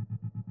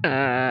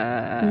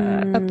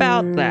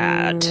 About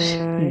that,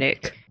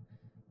 Nick.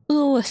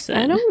 Listen.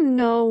 I don't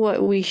know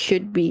what we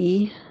should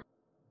be.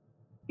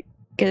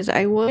 Because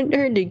I want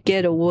her to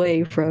get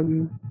away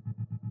from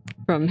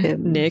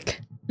him.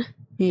 Nick.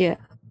 Yeah.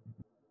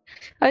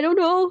 I don't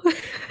know.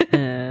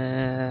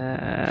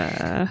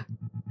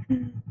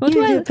 What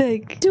You're the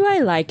pig. do I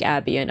like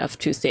Abby enough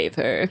to save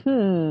her?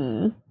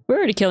 We're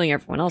already killing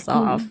everyone else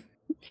off.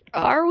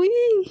 Are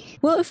we?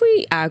 Well, if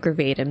we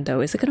aggravate him, though,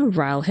 is it gonna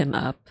rile him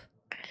up?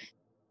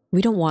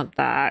 We don't want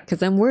that, because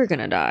then we're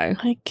gonna die.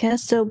 I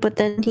guess so, but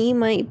then he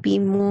might be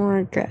more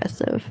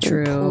aggressive.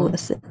 True.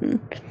 Listen.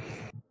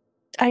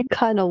 I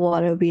kind of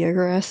want to be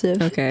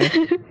aggressive. Okay.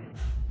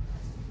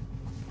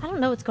 I don't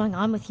know what's going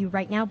on with you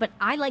right now, but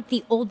I like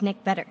the old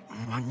Nick better.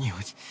 I knew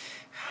it.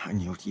 I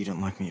knew it. You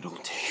don't like me at all, do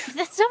you?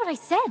 That's not what I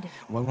said.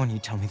 Why won't you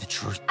tell me the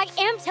truth? I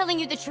am telling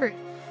you the truth.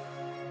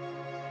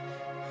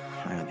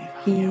 I only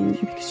hung out with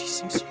you because you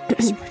seem so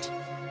desperate.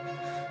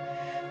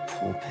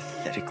 Poor,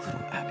 pathetic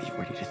little Abby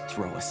ready to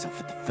throw herself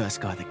at the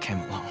first guy that came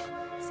along.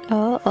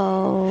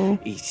 Uh-oh.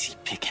 Easy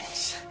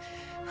pickings.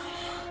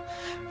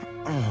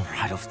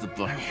 Right off the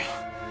bone.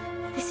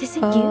 This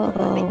isn't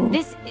you.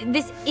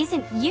 This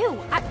isn't you.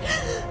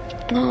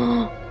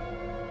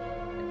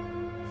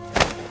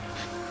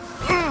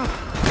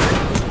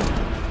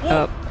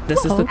 Oh,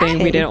 this is the thing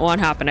we didn't want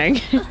happening.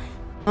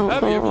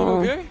 Abby, everything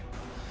okay?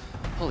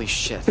 Holy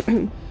shit.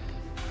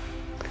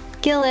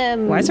 Kill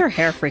him. Why is her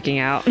hair freaking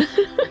out?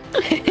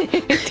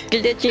 It's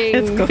glitching.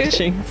 It's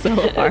glitching so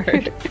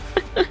hard.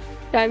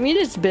 I mean,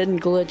 it's been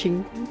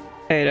glitching.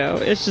 I know,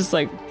 it's just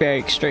like very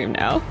extreme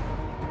now.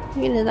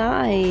 Look at his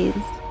eyes.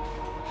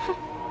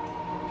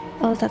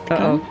 Oh, is that the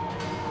gun?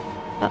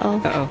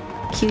 Uh-oh. Uh-oh.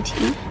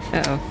 QT.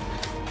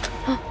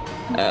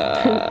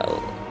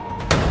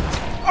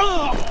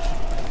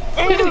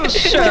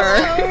 Sure.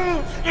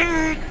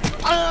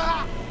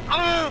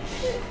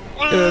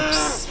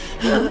 Oops.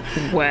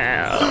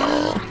 Well.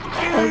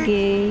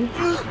 Okay.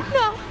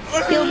 No.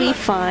 He'll be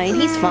fine.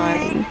 He's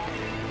fine.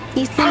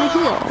 He's gonna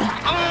heal.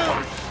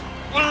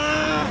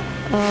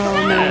 Oh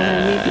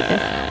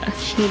man,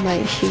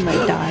 maybe she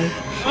might die.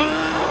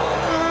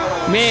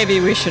 Maybe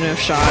we shouldn't have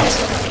shot.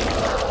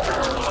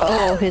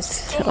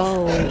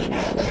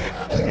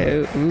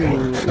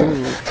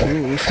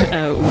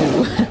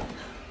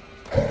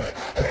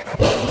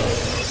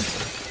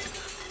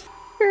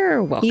 Oh,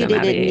 You're welcome, You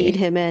didn't Abby. need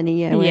him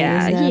anyways,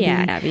 Yeah, Abby.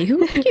 yeah, Abby.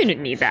 Who you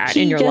didn't need that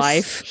in your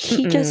life?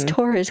 He just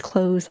tore his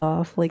clothes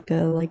off like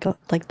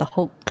the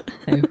Hulk.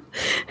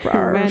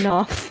 Rawr. Ran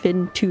off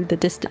into the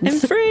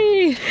distance. I'm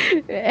free.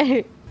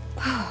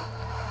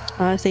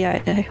 Honestly,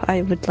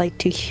 I would like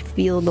to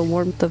feel the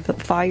warmth of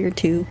fire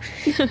too.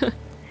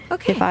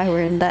 Okay. If I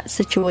were in that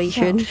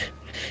situation.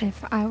 So,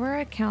 if I were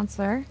a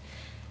counselor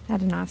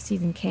at an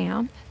off-season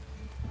camp,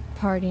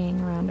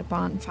 partying around a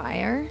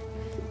bonfire,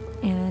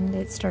 and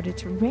it started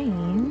to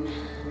rain,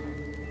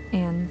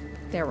 and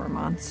there were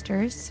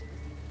monsters,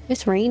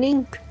 It's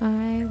raining.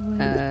 I would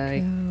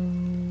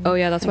go Oh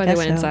yeah, that's why they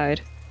went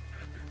inside.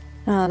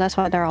 Oh, that's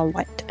why they're all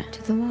white.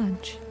 to the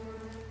lodge.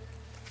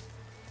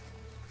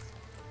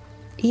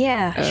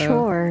 Yeah,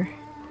 sure.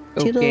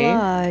 To the okay.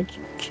 lodge.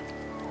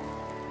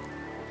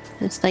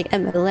 It's like,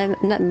 Emma,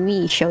 let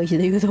me show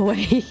you the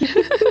way.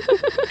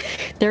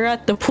 They're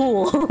at the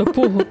pool. The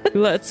pool.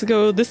 Let's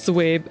go this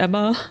way,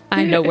 Emma.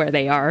 I know where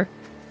they are.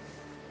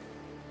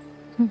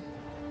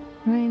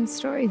 Ryan's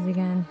stories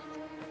again.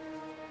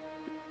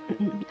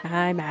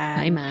 Hi, Mom.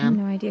 Hi, I had Mom.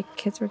 no idea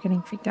kids were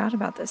getting freaked out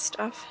about this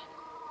stuff.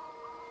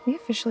 We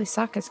officially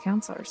suck as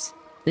counselors.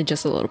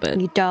 Just a little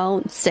bit. You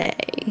don't say.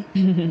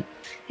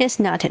 It's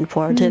not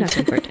important. Not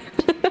important.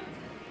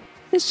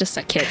 It's just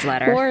a kid's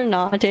letter. We're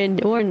not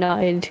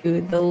into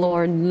the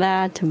Lord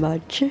that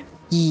much.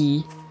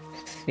 Yee.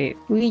 Wait.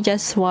 We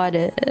just want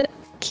to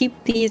keep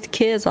these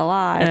kids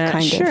alive,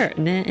 kind sure.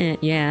 of.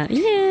 Yeah.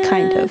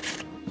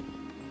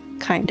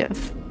 Kind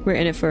of. We're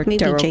in it for Maybe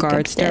tarot Jacob's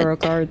cards. dead. Tarot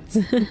cards.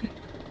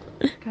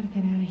 Gotta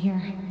get out of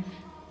here.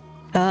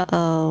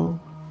 Uh-oh.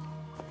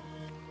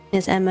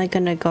 Is Emma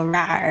gonna go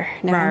rawr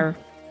now? Rawr.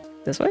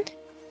 This way?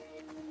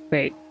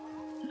 Wait.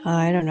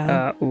 I don't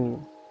know.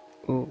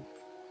 Ooh.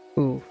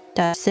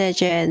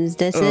 Decisions.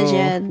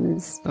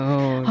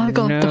 Oh, I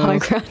got no. the high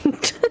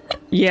ground.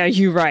 Yeah,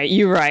 you right.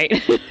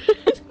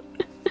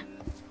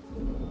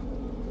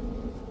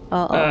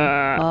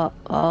 Uh-oh.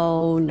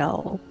 Oh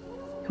no.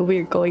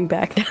 We're going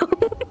back now.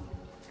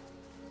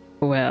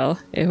 Well,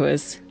 it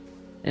was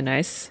a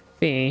nice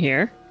being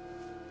here.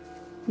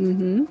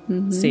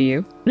 Mm-hmm. See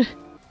you.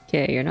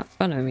 Okay, you're not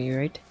fun of me,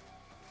 right?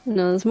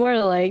 No, it's more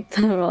like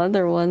the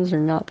other ones are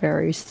not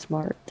very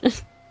smart.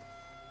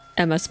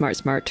 Emma,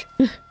 smart.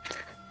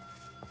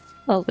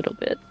 A little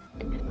bit.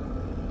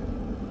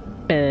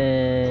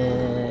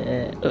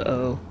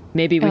 Uh-oh.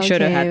 Maybe we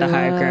should have had the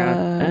high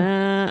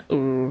ground.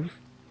 Ooh.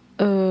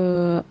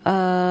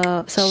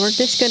 So we're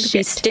just gonna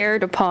be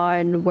stared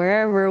upon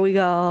wherever we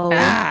go.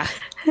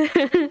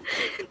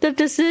 The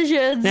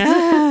decisions.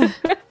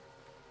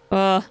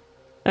 Well,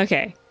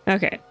 okay.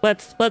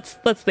 Let's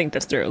think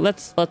this through.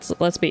 Let's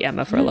be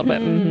Emma for a little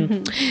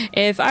bit.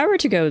 If I were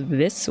to go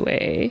this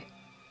way,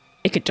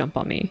 it could jump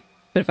on me.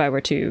 But if I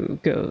were to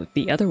go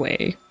the other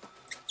way,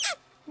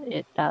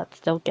 I'd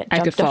still get I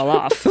could jumped fall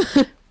off.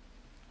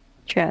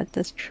 Yeah,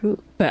 that's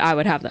true. But I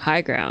would have the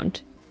high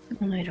ground.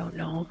 I don't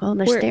know. Oh,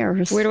 there's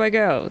stairs. Where do I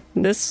go?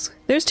 There's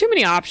too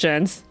many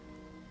options.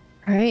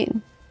 Right.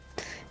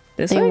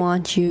 This They way?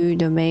 want you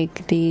to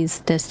make these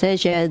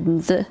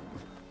decisions.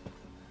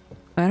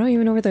 I don't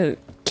even know where the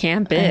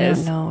camp I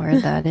is. don't know where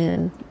that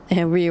is.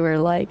 And we were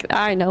like,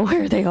 I know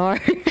where they are.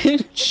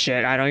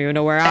 Shit, I don't even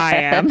know where I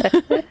am.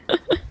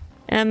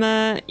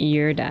 Emma,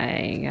 you're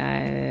dying.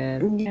 Yeah,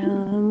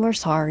 we're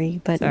sorry,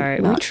 but Sorry,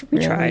 not we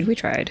really.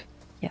 tried.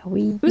 Yeah,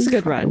 It was a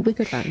good run.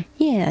 Good run.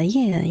 Yeah.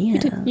 You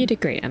did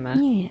great, Emma.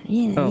 Yeah.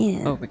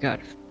 Oh my god.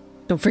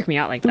 Don't freak me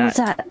out like that. What's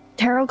that?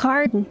 Tarot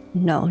card?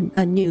 No,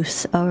 a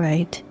noose. All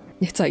right.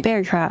 It's like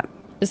Bear trap.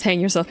 just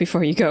hang yourself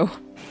before you go.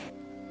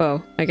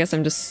 Oh, I guess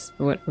I'm just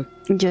what?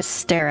 Just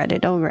stare at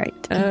it. All right.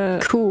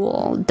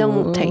 Cool.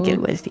 Don't take it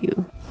with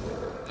you.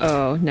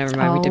 Oh, never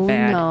mind. We did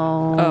bad.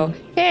 No. Oh,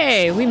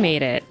 hey, we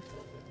made it.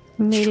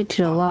 We made it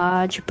to the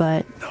lodge,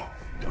 but No,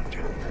 don't do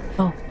it.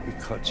 oh. We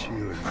cut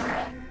you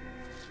and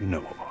you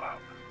know what will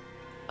happen.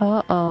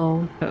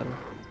 Uh-oh. Oh,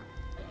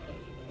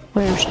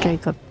 Where's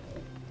Jacob?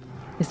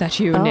 is that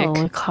you, Oh, Nick?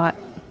 we caught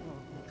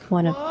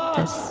one of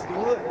this.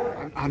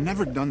 I've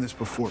never done this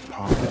before,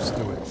 Pop. Let's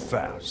do it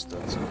fast.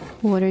 That's all.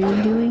 What are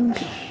you doing?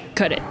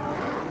 Cut it.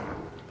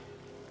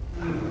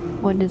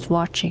 What is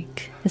watching?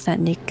 Is that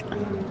Nick?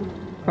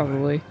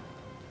 Probably.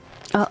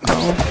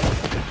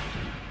 Uh-oh.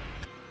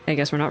 I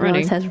guess we're not Well,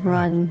 running. it says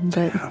run,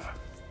 but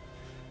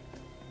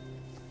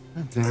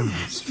God damn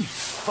these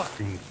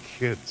fucking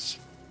kids.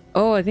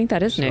 Oh, I think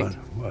that is Nick. Son,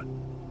 what?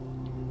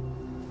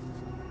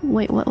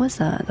 wait, what was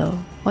that though?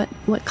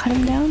 What cut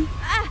him down?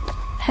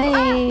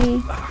 Hey.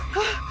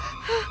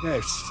 Hey,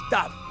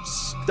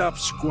 stop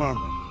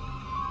squirming.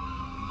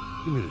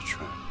 Give me the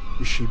tray.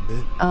 Is she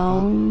bit?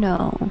 Oh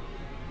no.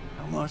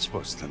 How am I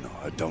supposed to know?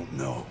 I don't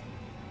know.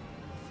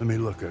 Let me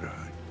look at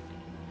her.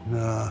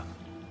 Nah.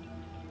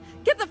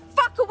 Get the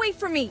fuck away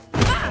from me!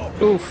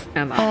 Oof,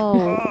 Emma.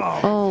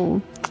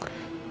 Oh.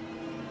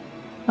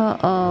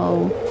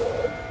 Uh-oh.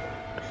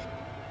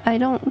 I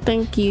don't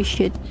think you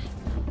should.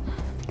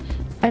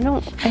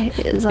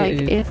 It's like,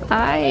 if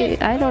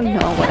I don't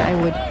know what I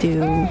would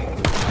do.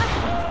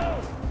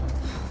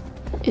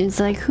 It's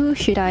like, who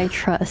should I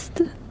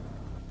trust?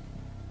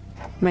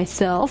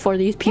 Myself or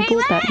these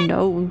people that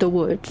know the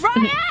woods?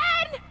 Ryan!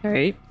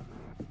 Right.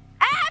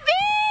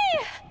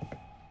 Abby!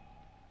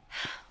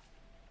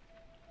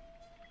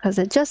 Because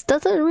it just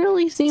doesn't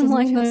really seem Doesn't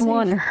like feel they safe.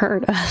 want to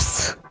hurt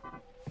us.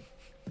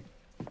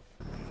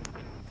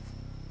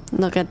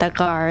 Look at the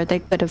car. They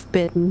could have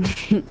been.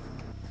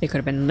 They could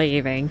have been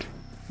leaving.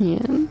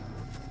 Yeah.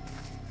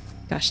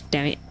 Gosh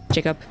damn it,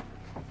 Jacob.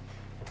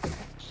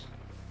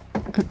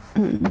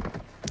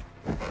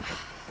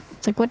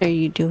 It's like, what are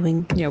you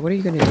doing? Yeah, what are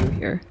you gonna do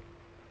here?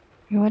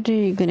 What are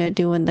you gonna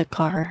do in the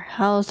car?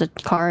 How's the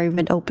car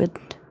even opened?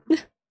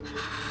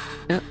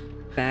 Oh,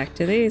 back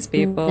to these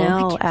people.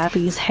 Now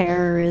Abby's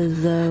hair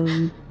is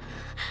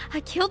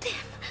I killed him.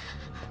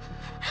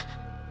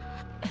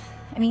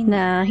 I mean,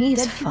 nah,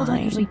 he's dead people don't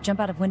fine. usually jump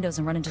out of windows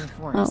and run into the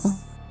forest. Oh.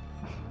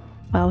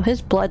 Wow,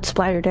 his blood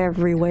splattered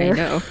everywhere. I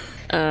know.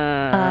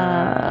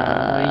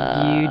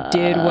 You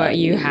did what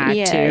you had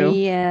to.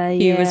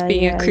 He was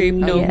being a creep.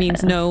 No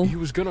means no. He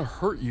was gonna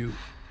hurt you.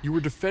 You were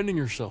defending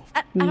yourself.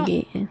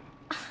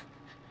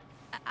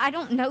 I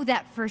don't know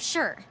that for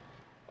sure.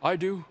 I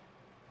do.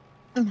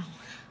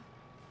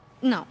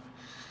 No.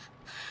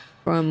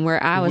 From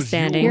where I It was was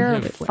standing, you or You're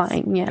him. it was-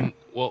 fine, yeah. And,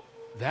 well,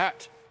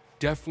 that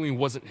definitely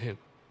wasn't him.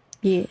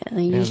 Yeah,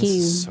 this he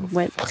is so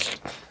went.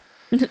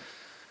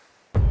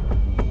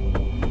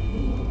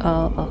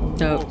 Oh,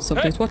 No,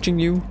 something's watching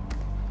you.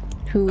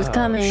 who's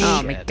coming?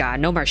 Oh my god,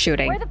 no more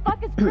shooting. Where the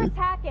fuck is Chris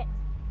Hackett?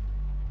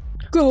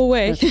 Go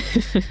away.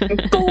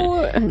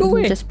 Go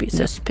away. Just be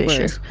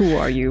suspicious. Who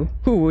are you?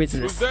 Who is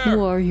Who's this? there?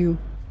 Who are you?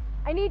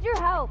 I need your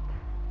help.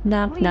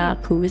 Knock,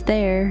 knock. Who is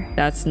there?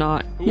 That's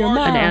not Who your are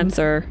you? an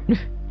answer.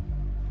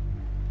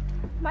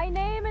 My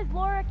name is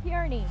Laura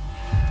Kearney.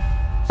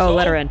 Oh,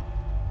 let her in.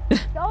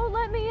 Don't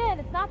let me in.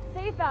 It's not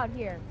safe out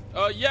here.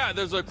 Yeah,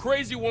 there's a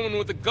crazy woman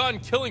with a gun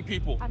killing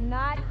people. I'm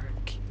not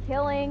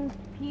killing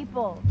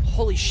people.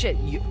 Holy shit,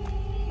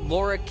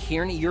 Laura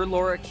Kearney? You're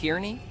Laura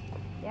Kearney?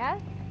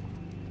 Yes?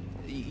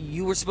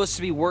 You were supposed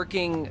to be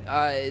working,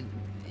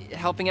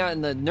 helping out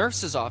in the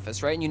nurse's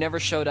office, right? And you never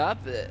showed up?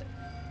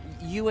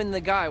 You and the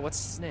guy,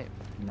 what's his name?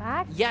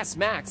 Max? Yes,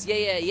 Max.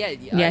 Yeah.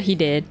 Yeah, he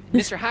did.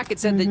 Mr. Hackett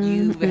said that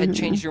you had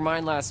changed your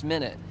mind last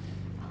minute.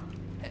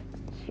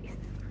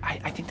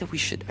 I think that we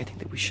should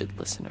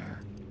listen to her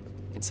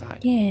inside.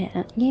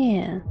 Yeah.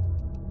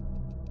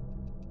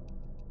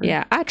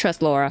 Yeah, I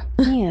trust Laura.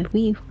 Okay.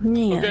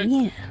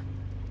 I'm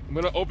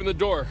gonna open the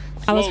door.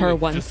 I was her slowly.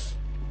 once. Just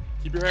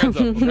keep your hands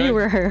up, okay? We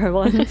were her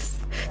once,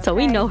 so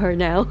we know her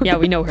now. Yeah,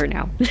 we know her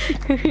now.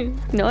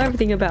 Know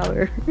everything about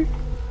her.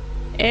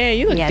 Hey,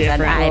 you look He has an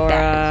different, eye Laura.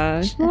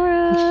 patch.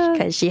 Laura,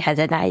 Because she has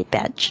an eye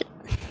patch.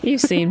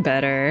 you've seen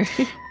better.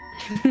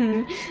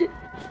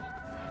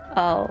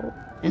 Oh.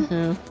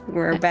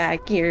 We're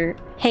back here.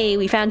 Hey,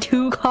 we found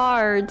 2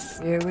 cards.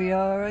 Here we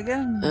are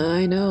again.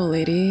 I know,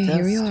 lady.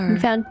 Here we Just are. We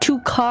found 2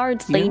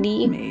 cards, You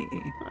lady. and me.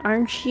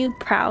 Aren't you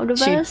proud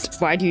of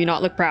us? Why do you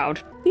not look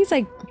proud? These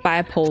like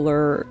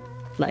bipolar,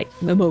 like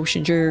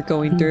emotions you're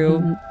going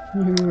through.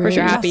 First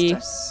you're happy,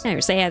 Justice. yeah,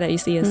 you're sad that you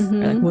see us.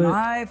 You're like, what?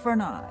 Eye for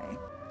an eye.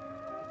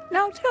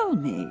 Now tell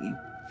me,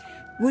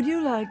 would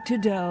you like to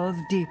delve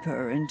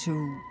deeper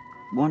into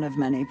one of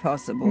many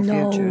possible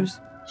futures?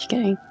 Just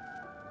kidding.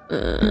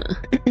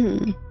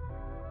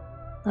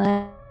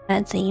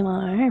 Let's see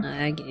more.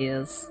 I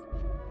guess.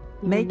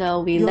 Make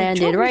No, we your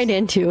landed choice. right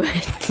into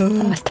it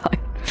last time.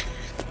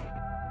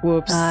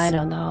 Whoops. I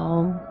don't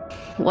know.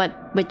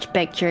 Which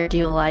picture do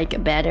you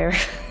like better?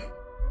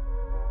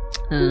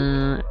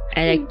 I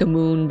like the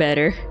moon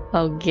better.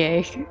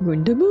 Okay.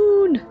 Moon the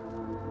moon.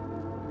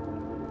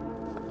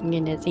 I'm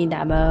gonna see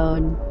that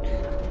moon.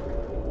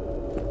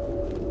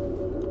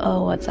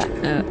 Oh, what's that?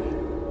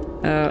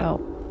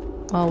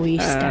 Oh, we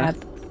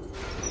stabbed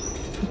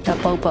the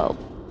Bobo.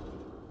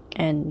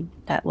 And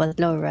that was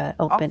Laura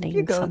opening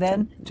you go, something.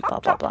 then. Blah,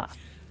 Chop, blah, chop. blah.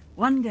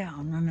 One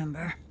down,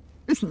 remember.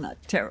 Isn't that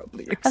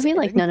terribly exciting? I feel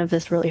like none of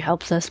this really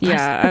helps us.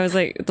 Yeah, I was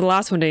like, the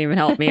last one didn't even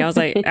help me. I was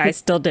like, I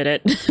still did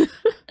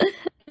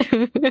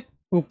it.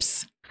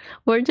 Oops.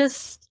 We're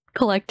just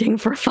collecting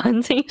for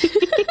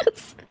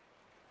funsies.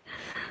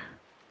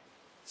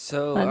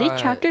 So, These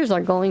chapters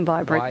are going by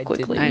why pretty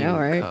quickly. didn't I know, you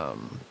right?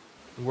 come?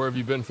 Where have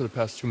you been for the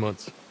past 2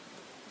 months?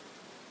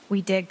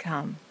 We did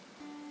come.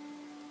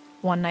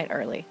 One night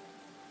early.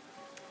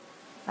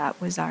 That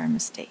was our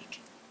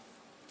mistake.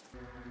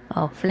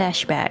 Oh,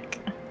 flashback.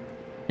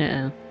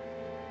 Uh-oh. Do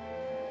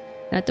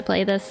I have to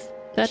play this?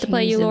 Do I have to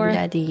play you, She's Laura?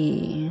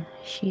 bloody.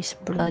 She's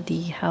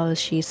bloody. How is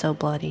she so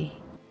bloody?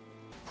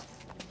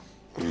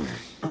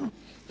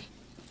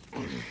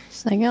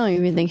 It's like, I don't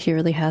even think she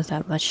really has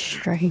that much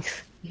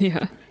strength.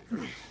 Yeah.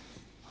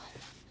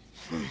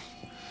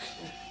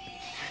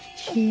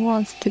 She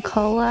wants to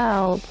call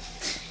out.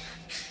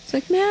 It's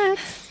like,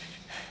 Max.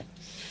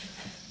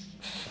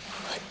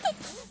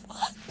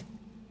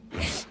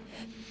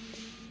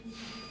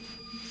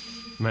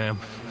 Ma'am,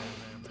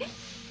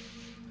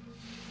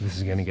 this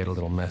is gonna get a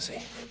little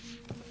messy.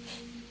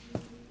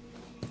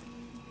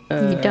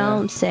 You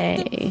don't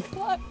say.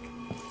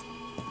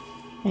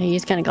 And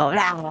he's gonna go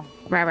rah,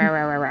 rah, rah,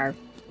 rah, rah, rah.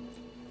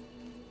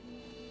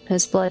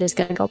 His blood is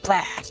gonna go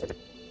blah.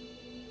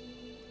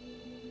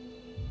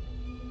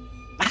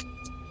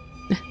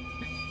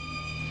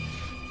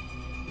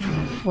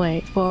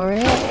 Wait for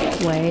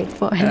it. Wait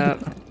for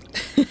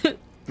it.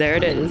 There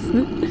it is.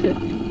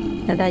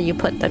 And then you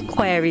put the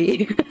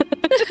quarry.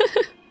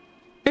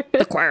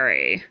 The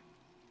quarry.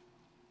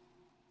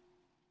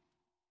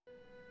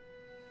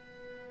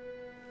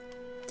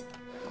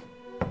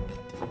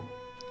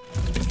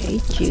 Okay,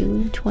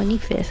 June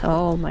 25th.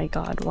 Oh my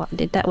god, what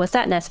did that? Was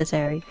that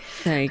necessary?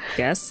 I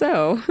guess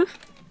so.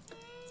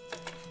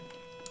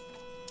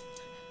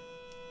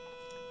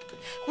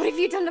 What have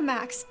you done to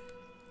Max?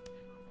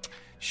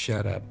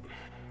 Shut up.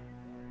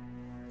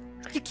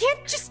 You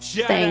can't just.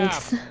 Shut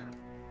Thanks. up.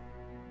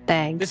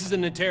 Thanks. This is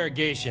an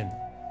interrogation.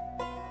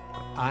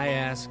 I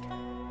ask,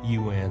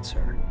 you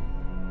answer.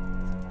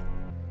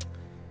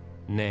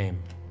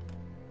 Name.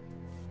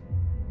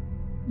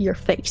 Your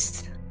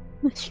face.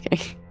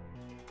 Okay.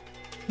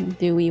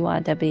 Do we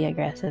want to be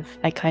aggressive?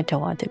 I kinda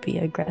want to be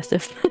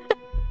aggressive.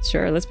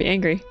 Sure, let's be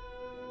angry.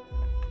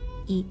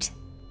 Eat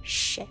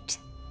shit.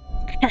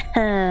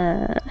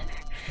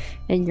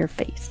 In your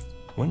face.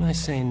 When I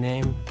say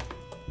name,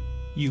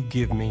 you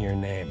give me your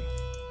name.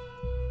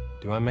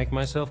 Do I make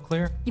myself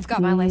clear? You've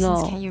got my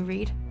license, No. can't you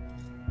read?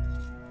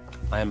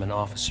 I am an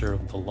officer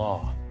of the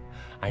law.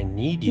 I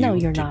need you No,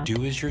 you're to not.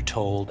 do as you're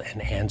told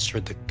and answer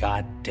the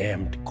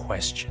goddamned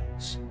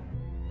questions.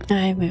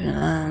 Are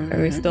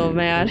we still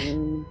mad?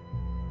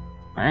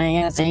 I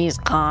guess he's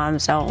calm,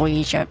 so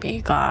we should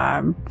be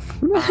calm.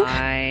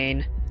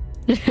 Fine.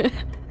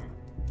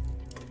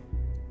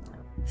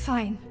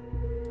 Fine.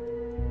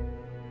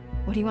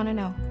 What do you want to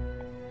know?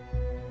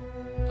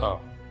 Oh.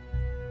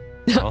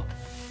 Well,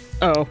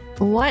 Oh.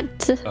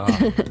 What?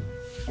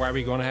 why were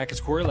you going to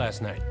Hackett's Quarry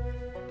last night?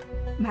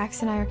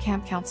 Max and I are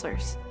camp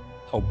counselors.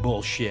 Oh,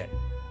 bullshit.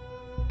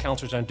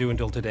 Counselors aren't due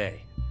until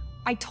today.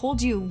 I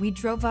told you, we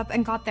drove up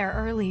and got there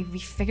early. We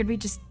figured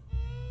we'd just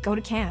go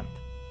to camp.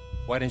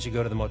 Why didn't you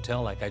go to the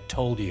motel like I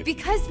told you?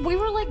 Because we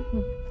were like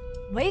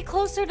way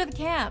closer to the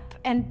camp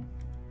and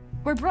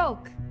we're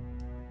broke.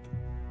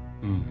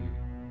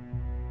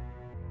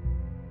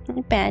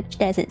 Badge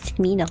doesn't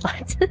mean a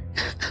lot.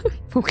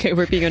 Okay,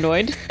 we're being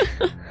annoyed.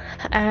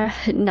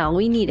 No,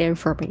 we need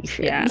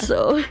information. Yeah.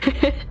 So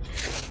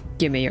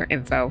Give me your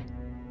info.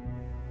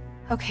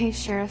 Okay,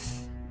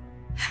 Sheriff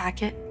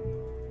Hackett.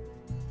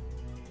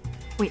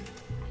 Wait,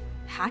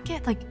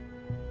 Hackett? Like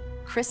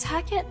Chris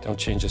Hackett? Don't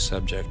change the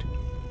subject.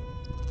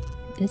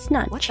 it's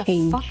not What the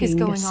changing fuck is the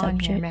going on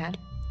subject. here, man?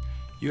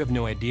 You have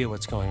no idea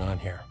what's going on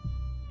here.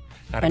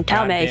 Not And a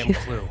tell me. goddamn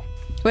clue.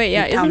 Wait,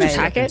 yeah, isn't this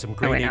Tell me. Hackett? Some Oh,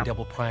 grade wait, A no.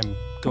 double prime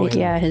going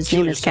Yeah, his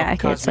kill name is yourself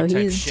Hackett, so cosmic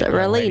type he's shit,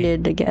 my lady.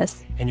 related, I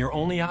guess. And your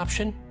only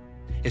option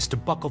is to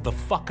buckle the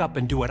fuck up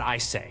and do what I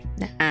say.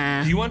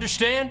 Uh, Do you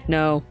understand?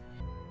 no.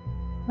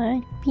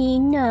 Might be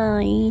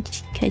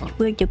nice, cause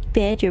we're the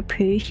better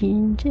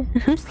persons.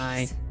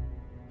 Fine.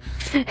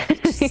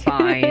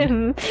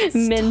 Fine.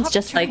 Min's Stop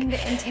just like, trying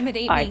to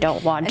intimidate I me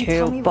don't want and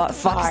tell to, me but what the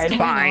fuck is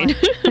fine.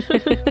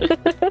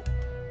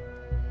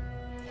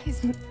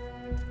 going on.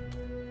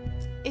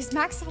 Is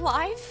Max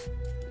alive?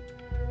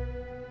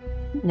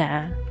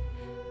 Nah.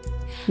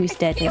 He's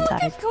dead I feel like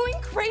I'm inside. going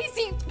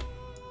crazy.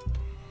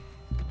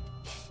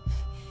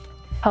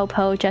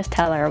 Popo, just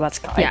tell her what's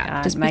going Yeah,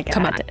 on. just My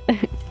come God.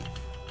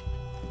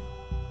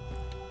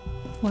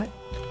 What?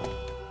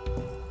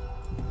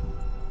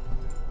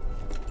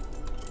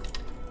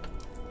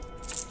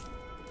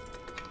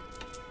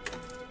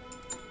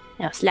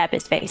 Now slap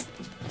his face.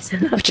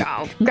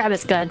 Ciao. Grab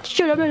his gun.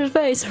 Shoot him in his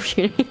face. I'm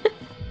kidding.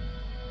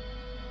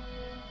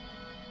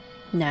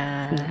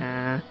 Nah.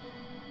 Nah.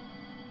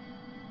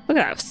 Look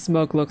at that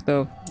smoke look,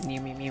 though.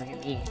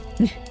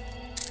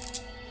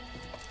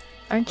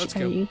 Aren't Let's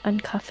you, go. are you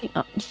uncuffing?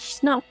 Oh,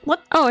 she's not.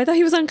 What? Oh, I thought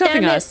he was uncuffing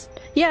Damn it. us.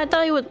 Yeah, I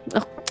thought he would.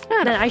 Oh,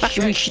 then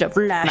we should have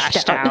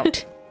lashed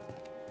out.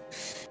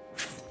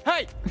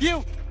 Hey,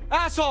 you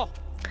asshole!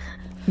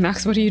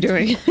 Max, what are you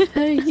doing?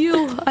 Hey,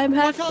 you! I'm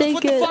half Tell us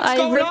what the naked. fuck's I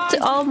going ripped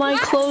on. all my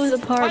Max, clothes I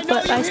apart, know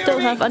but you I hear still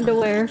me. have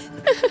underwear.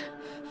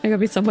 I gotta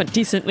be somewhat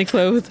decently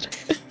clothed.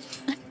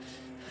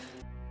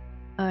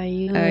 Are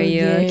you? Are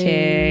you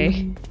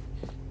okay?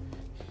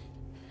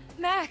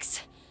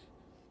 Max,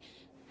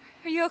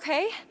 are you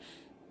okay?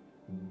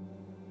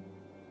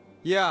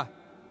 Yeah.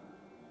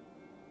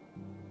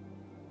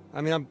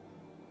 I mean,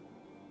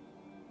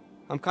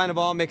 I'm kind of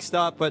all mixed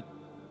up, but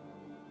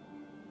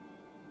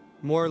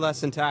more or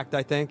less intact,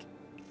 I think.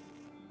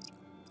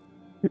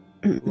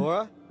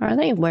 Laura? Are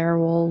they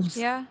werewolves?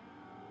 Yeah.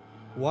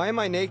 Why am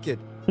I naked?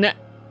 Nah.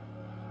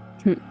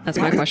 That's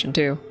my question,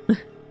 too.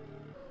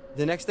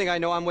 The next thing I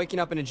know, I'm waking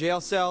up in a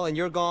jail cell and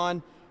you're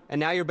gone, and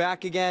now you're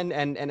back again,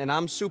 and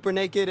I'm super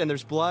naked, and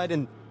there's blood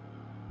and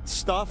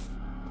stuff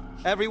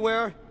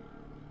everywhere.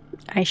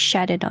 I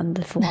shat it on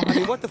the floor. I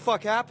mean, what the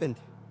fuck happened?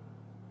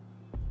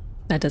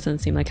 That doesn't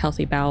seem like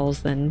healthy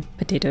bowels, then,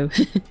 potato.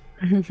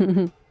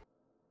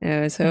 I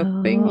was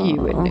hoping you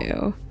would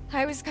know.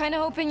 I was kind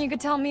of hoping you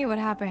could tell me what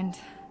happened.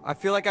 I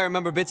feel like I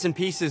remember bits and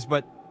pieces,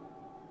 but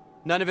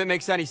none of it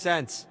makes any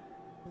sense.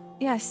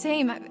 Yeah,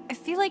 same. I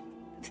feel like...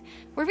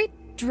 Were we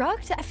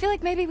drugged? I feel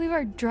like maybe we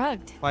were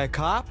drugged. By a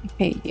cop?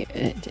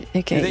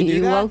 Okay,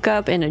 you woke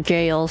up in a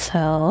jail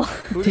cell.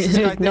 Who does this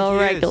guy think No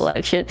he is?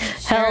 recollection. Hell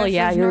Sheriff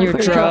yeah, of you're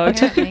North Hill,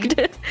 drugged.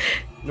 apparently.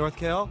 North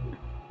Kill?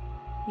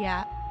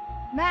 Yeah.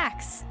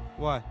 Max,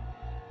 What?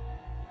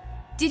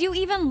 did you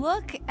even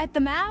look at the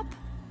map?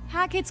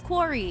 Hackett's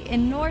Quarry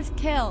in North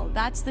Kill.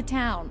 That's the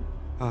town.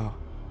 Oh.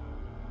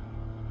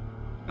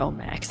 Oh,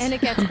 Max. And it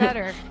gets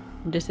better.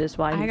 This is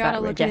why you I gotta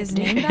got look at his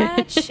rejected. name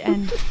badge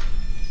and...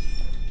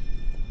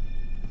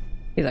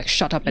 He's like,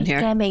 shut up in here.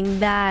 Coming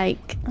back.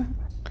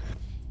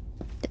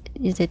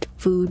 Is it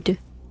food?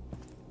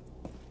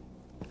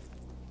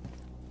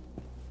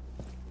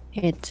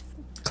 It's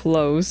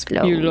Clothes.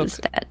 You look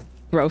that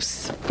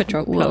gross. Put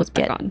your will clothes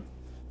back get on.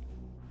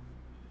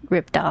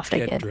 ripped off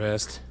Get again.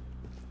 dressed.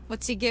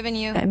 What's he giving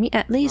you? I mean,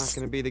 at Not least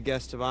gonna be the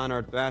guest of honor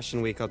at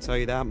Fashion Week, I'll tell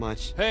you that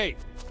much. Hey,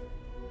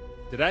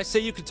 did I say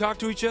you could talk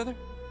to each other?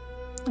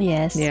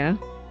 yes. Yeah.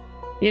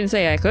 You didn't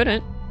say I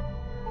couldn't.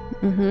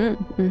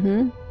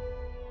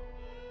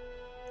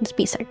 Let's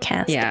be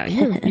sarcastic. Yeah,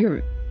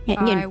 you're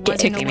I wasn't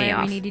ticking me aware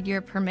we off. needed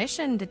your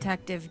permission,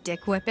 Detective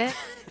Dick Whippet.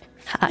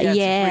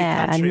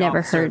 Yeah, I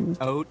never heard.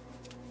 Oat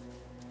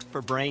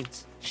for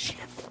brains.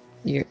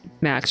 You're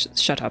Max.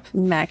 Shut up.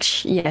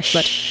 Max, yeah,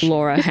 Let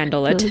Laura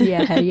handle it.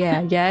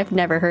 yeah. I've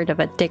never heard of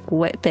a Dick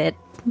Whippet.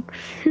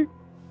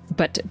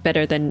 But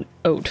better than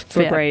oat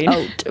for Yeah, brain.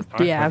 oat,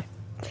 yeah.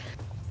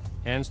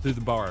 Hands through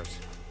the bars.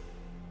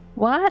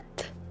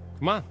 What?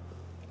 Come on.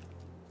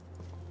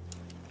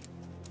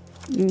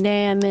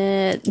 Damn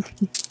it.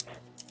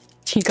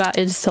 He got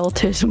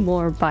insulted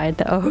more by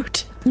the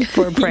oat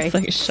for brain.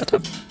 Like, shut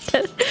up.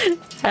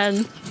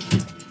 And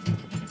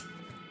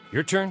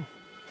Your turn.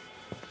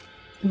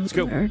 Let's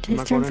go. His I'm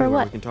not turn going for anywhere.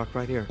 what? We can talk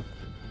right here.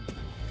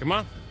 Come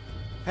on.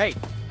 Hey!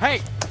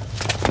 Hey!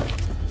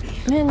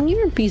 Man,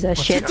 you're a piece of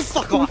shit. Get the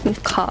fuck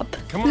off! Cop.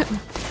 Come on.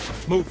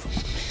 Move.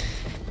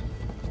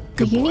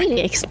 You need to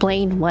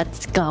explain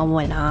what's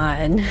going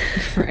on.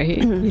 Right?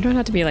 You don't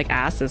have to be like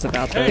asses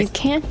about You this.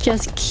 can't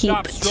just keep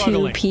Stop two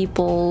struggling.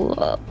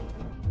 people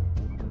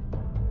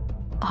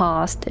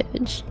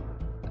hostage.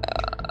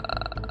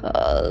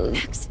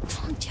 Max,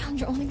 calm down.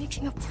 You're only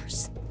making it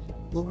worse.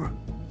 Laura.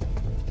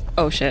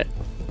 Oh shit.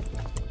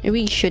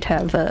 We should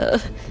have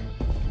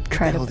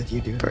tried What to. did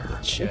you do?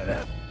 Shut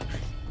up.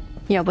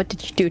 Yeah, what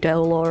did you do to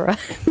Laura?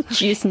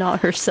 She's not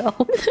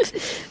herself.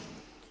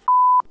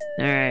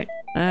 Alright,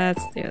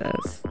 let's do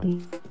this.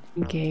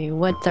 Okay,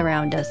 what's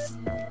around us?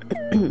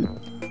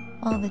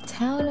 While the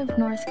town of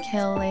North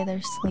Kill lay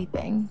there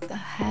sleeping, the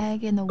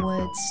hag in the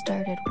woods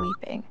started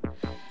weeping.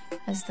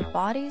 As the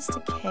bodies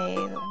decay,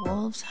 the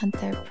wolves hunt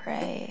their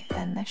prey,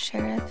 and the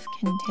sheriff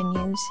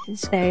continues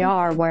his... They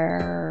are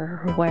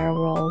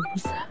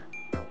werewolves.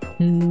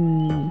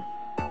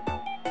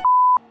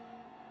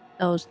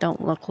 Those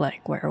don't look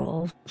like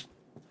werewolves.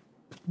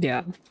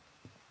 Yeah.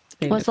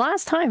 Was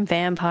last time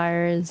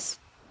vampires?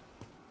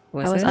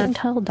 Was I was it?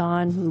 Until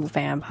Dawn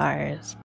vampires.